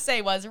was gonna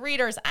say was,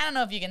 readers, I don't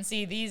know if you can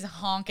see these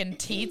honking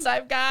teats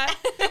I've got.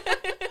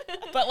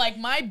 But like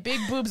my big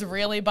boobs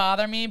really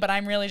bother me, but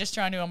I'm really just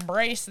trying to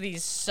embrace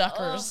these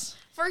suckers.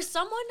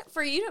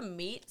 For you to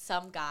meet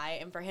some guy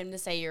and for him to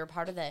say you're a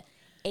part of the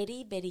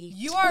itty bitty.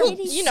 You are,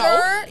 You know.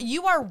 sir,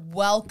 you are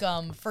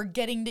welcome for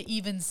getting to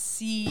even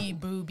see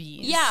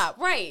boobies. Yeah,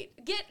 right.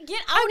 Get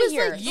out was of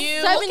here. like,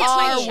 You Seven to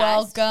are chest.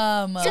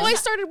 welcome. So I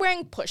started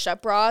wearing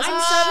push-up bras and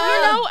I'm stuff, sure.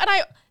 you know, and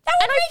I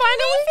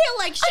finally feel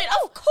like shit.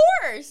 Of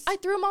course. I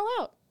threw them all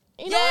out.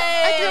 You know,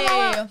 I threw them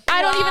all out. Yay.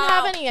 I don't even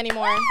have Wow. any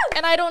anymore,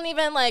 and I don't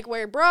even like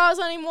wear bras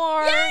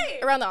anymore. Yay.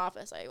 Around the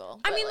office, I will.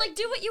 I but, mean, like,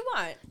 do what you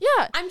want.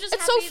 yeah, I'm just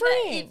it's happy so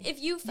freeing. that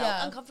if you felt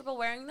Yeah. uncomfortable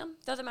wearing them,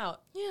 throw them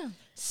out. yeah,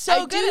 so I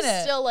good do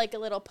at it. still like a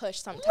little push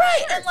sometimes.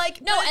 Right, and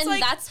like No, but it's and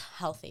like, that's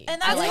healthy.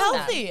 and I that's like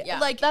healthy. That. Yeah.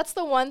 Like That's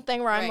the one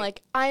thing where I'm Right.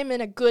 like, I'm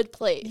in a good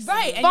place.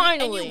 right, and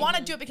finally. you want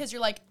to do it because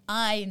you're like,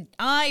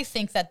 I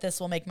think that this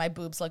will make my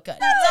boobs look good.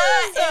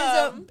 That's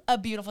That awesome. is a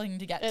beautiful thing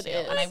to get It to,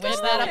 is. and I That's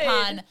wish that good.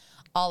 upon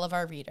all of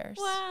our readers.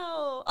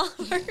 Wow. All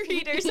of our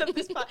readers of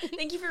this pod.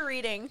 Thank you for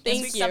reading. this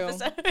Thank week's you.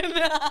 episode.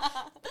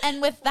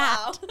 And with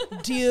that, Wow.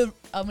 dear,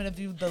 I'm gonna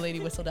do the lady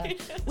whistle down.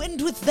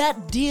 And with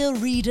that, dear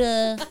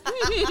reader,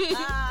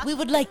 we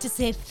would like to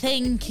say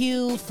thank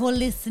you for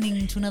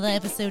listening to another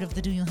episode of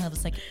the Do You Have a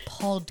Second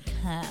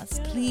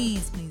podcast.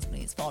 Please, please,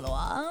 please follow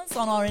us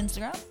on our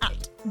Instagram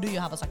at Do You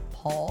Have a Second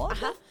Pod.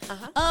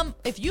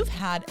 If you've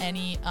had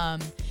any,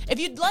 if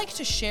you'd like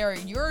to share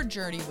your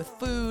journey with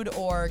food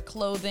or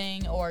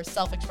clothing or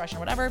self-expression or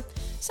whatever,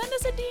 send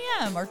us a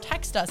DM or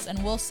text us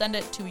and we'll send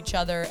it to each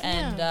other.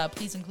 And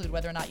please include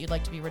whether or not you'd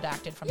like to be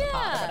redacted from the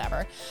pod or Yeah.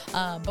 whatever.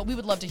 But we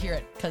would love to hear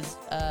it because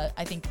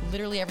I think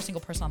literally every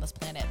single person on this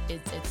planet,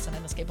 it's an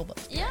inescapable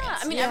experience. Yeah,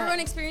 I mean, Yeah. everyone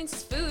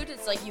experiences food.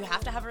 It's like you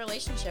have to have a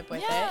relationship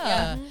with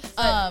Yeah. it.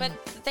 Yeah. But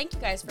thank you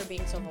guys for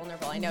being so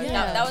vulnerable. I know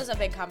Yeah. that was a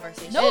big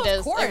conversation. No, It of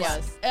is. course. It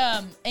was.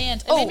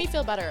 And It made me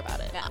feel better about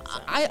it. Yeah.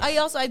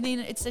 So. I mean,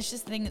 it's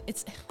just thing.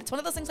 It's one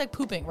of those things like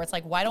pooping, where it's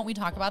like, why don't we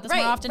talk about this Right,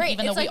 more often, right.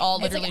 even It's though we like- all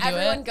it's literally like do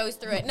everyone it. goes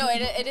through it. No,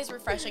 it is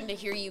refreshing to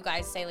hear you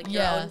guys say like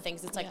your Yeah. own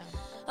things. It's like,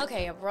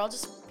 okay, we're all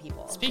just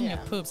people. Speaking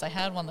of poops, I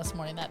had one this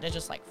morning that it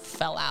just like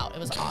fell out. It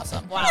was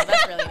awesome. Wow,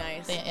 that's really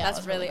nice. Yeah, that's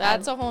that's really.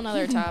 That's a whole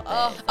nother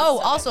topic. Oh,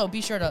 also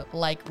be sure to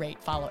like, rate,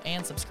 follow,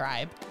 and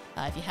subscribe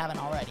if you haven't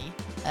already.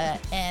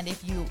 And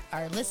if you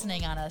are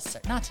listening on us,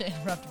 not to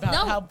interrupt about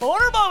No. how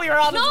vulnerable we were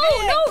on this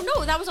video.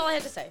 no. That was all I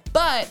had to say.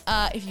 But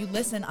if you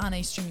listen on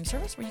a streaming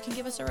service where you can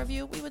give us a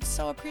review, we would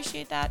so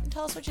appreciate that, and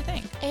tell us what you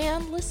think.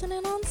 And listen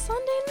in on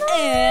Sunday night.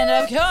 And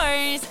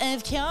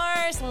of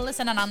course,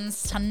 listen in on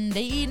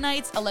Sunday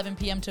nights, 11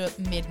 p.m. to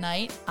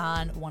midnight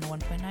on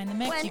 101.9 The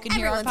Mix. When You can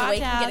hear our everyone's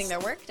awake and podcast. getting their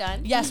work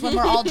done. Yes, when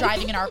we're all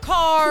driving in our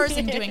cars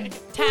and doing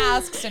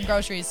tasks and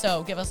groceries.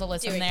 So give us a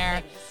listen Doing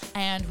there. things.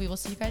 And we will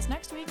see you guys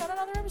next week on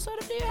another episode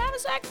of Do You Have a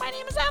Sec? My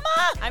name is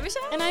Emma. I'm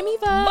Michelle. And I'm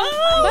Eva.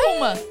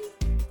 Boom!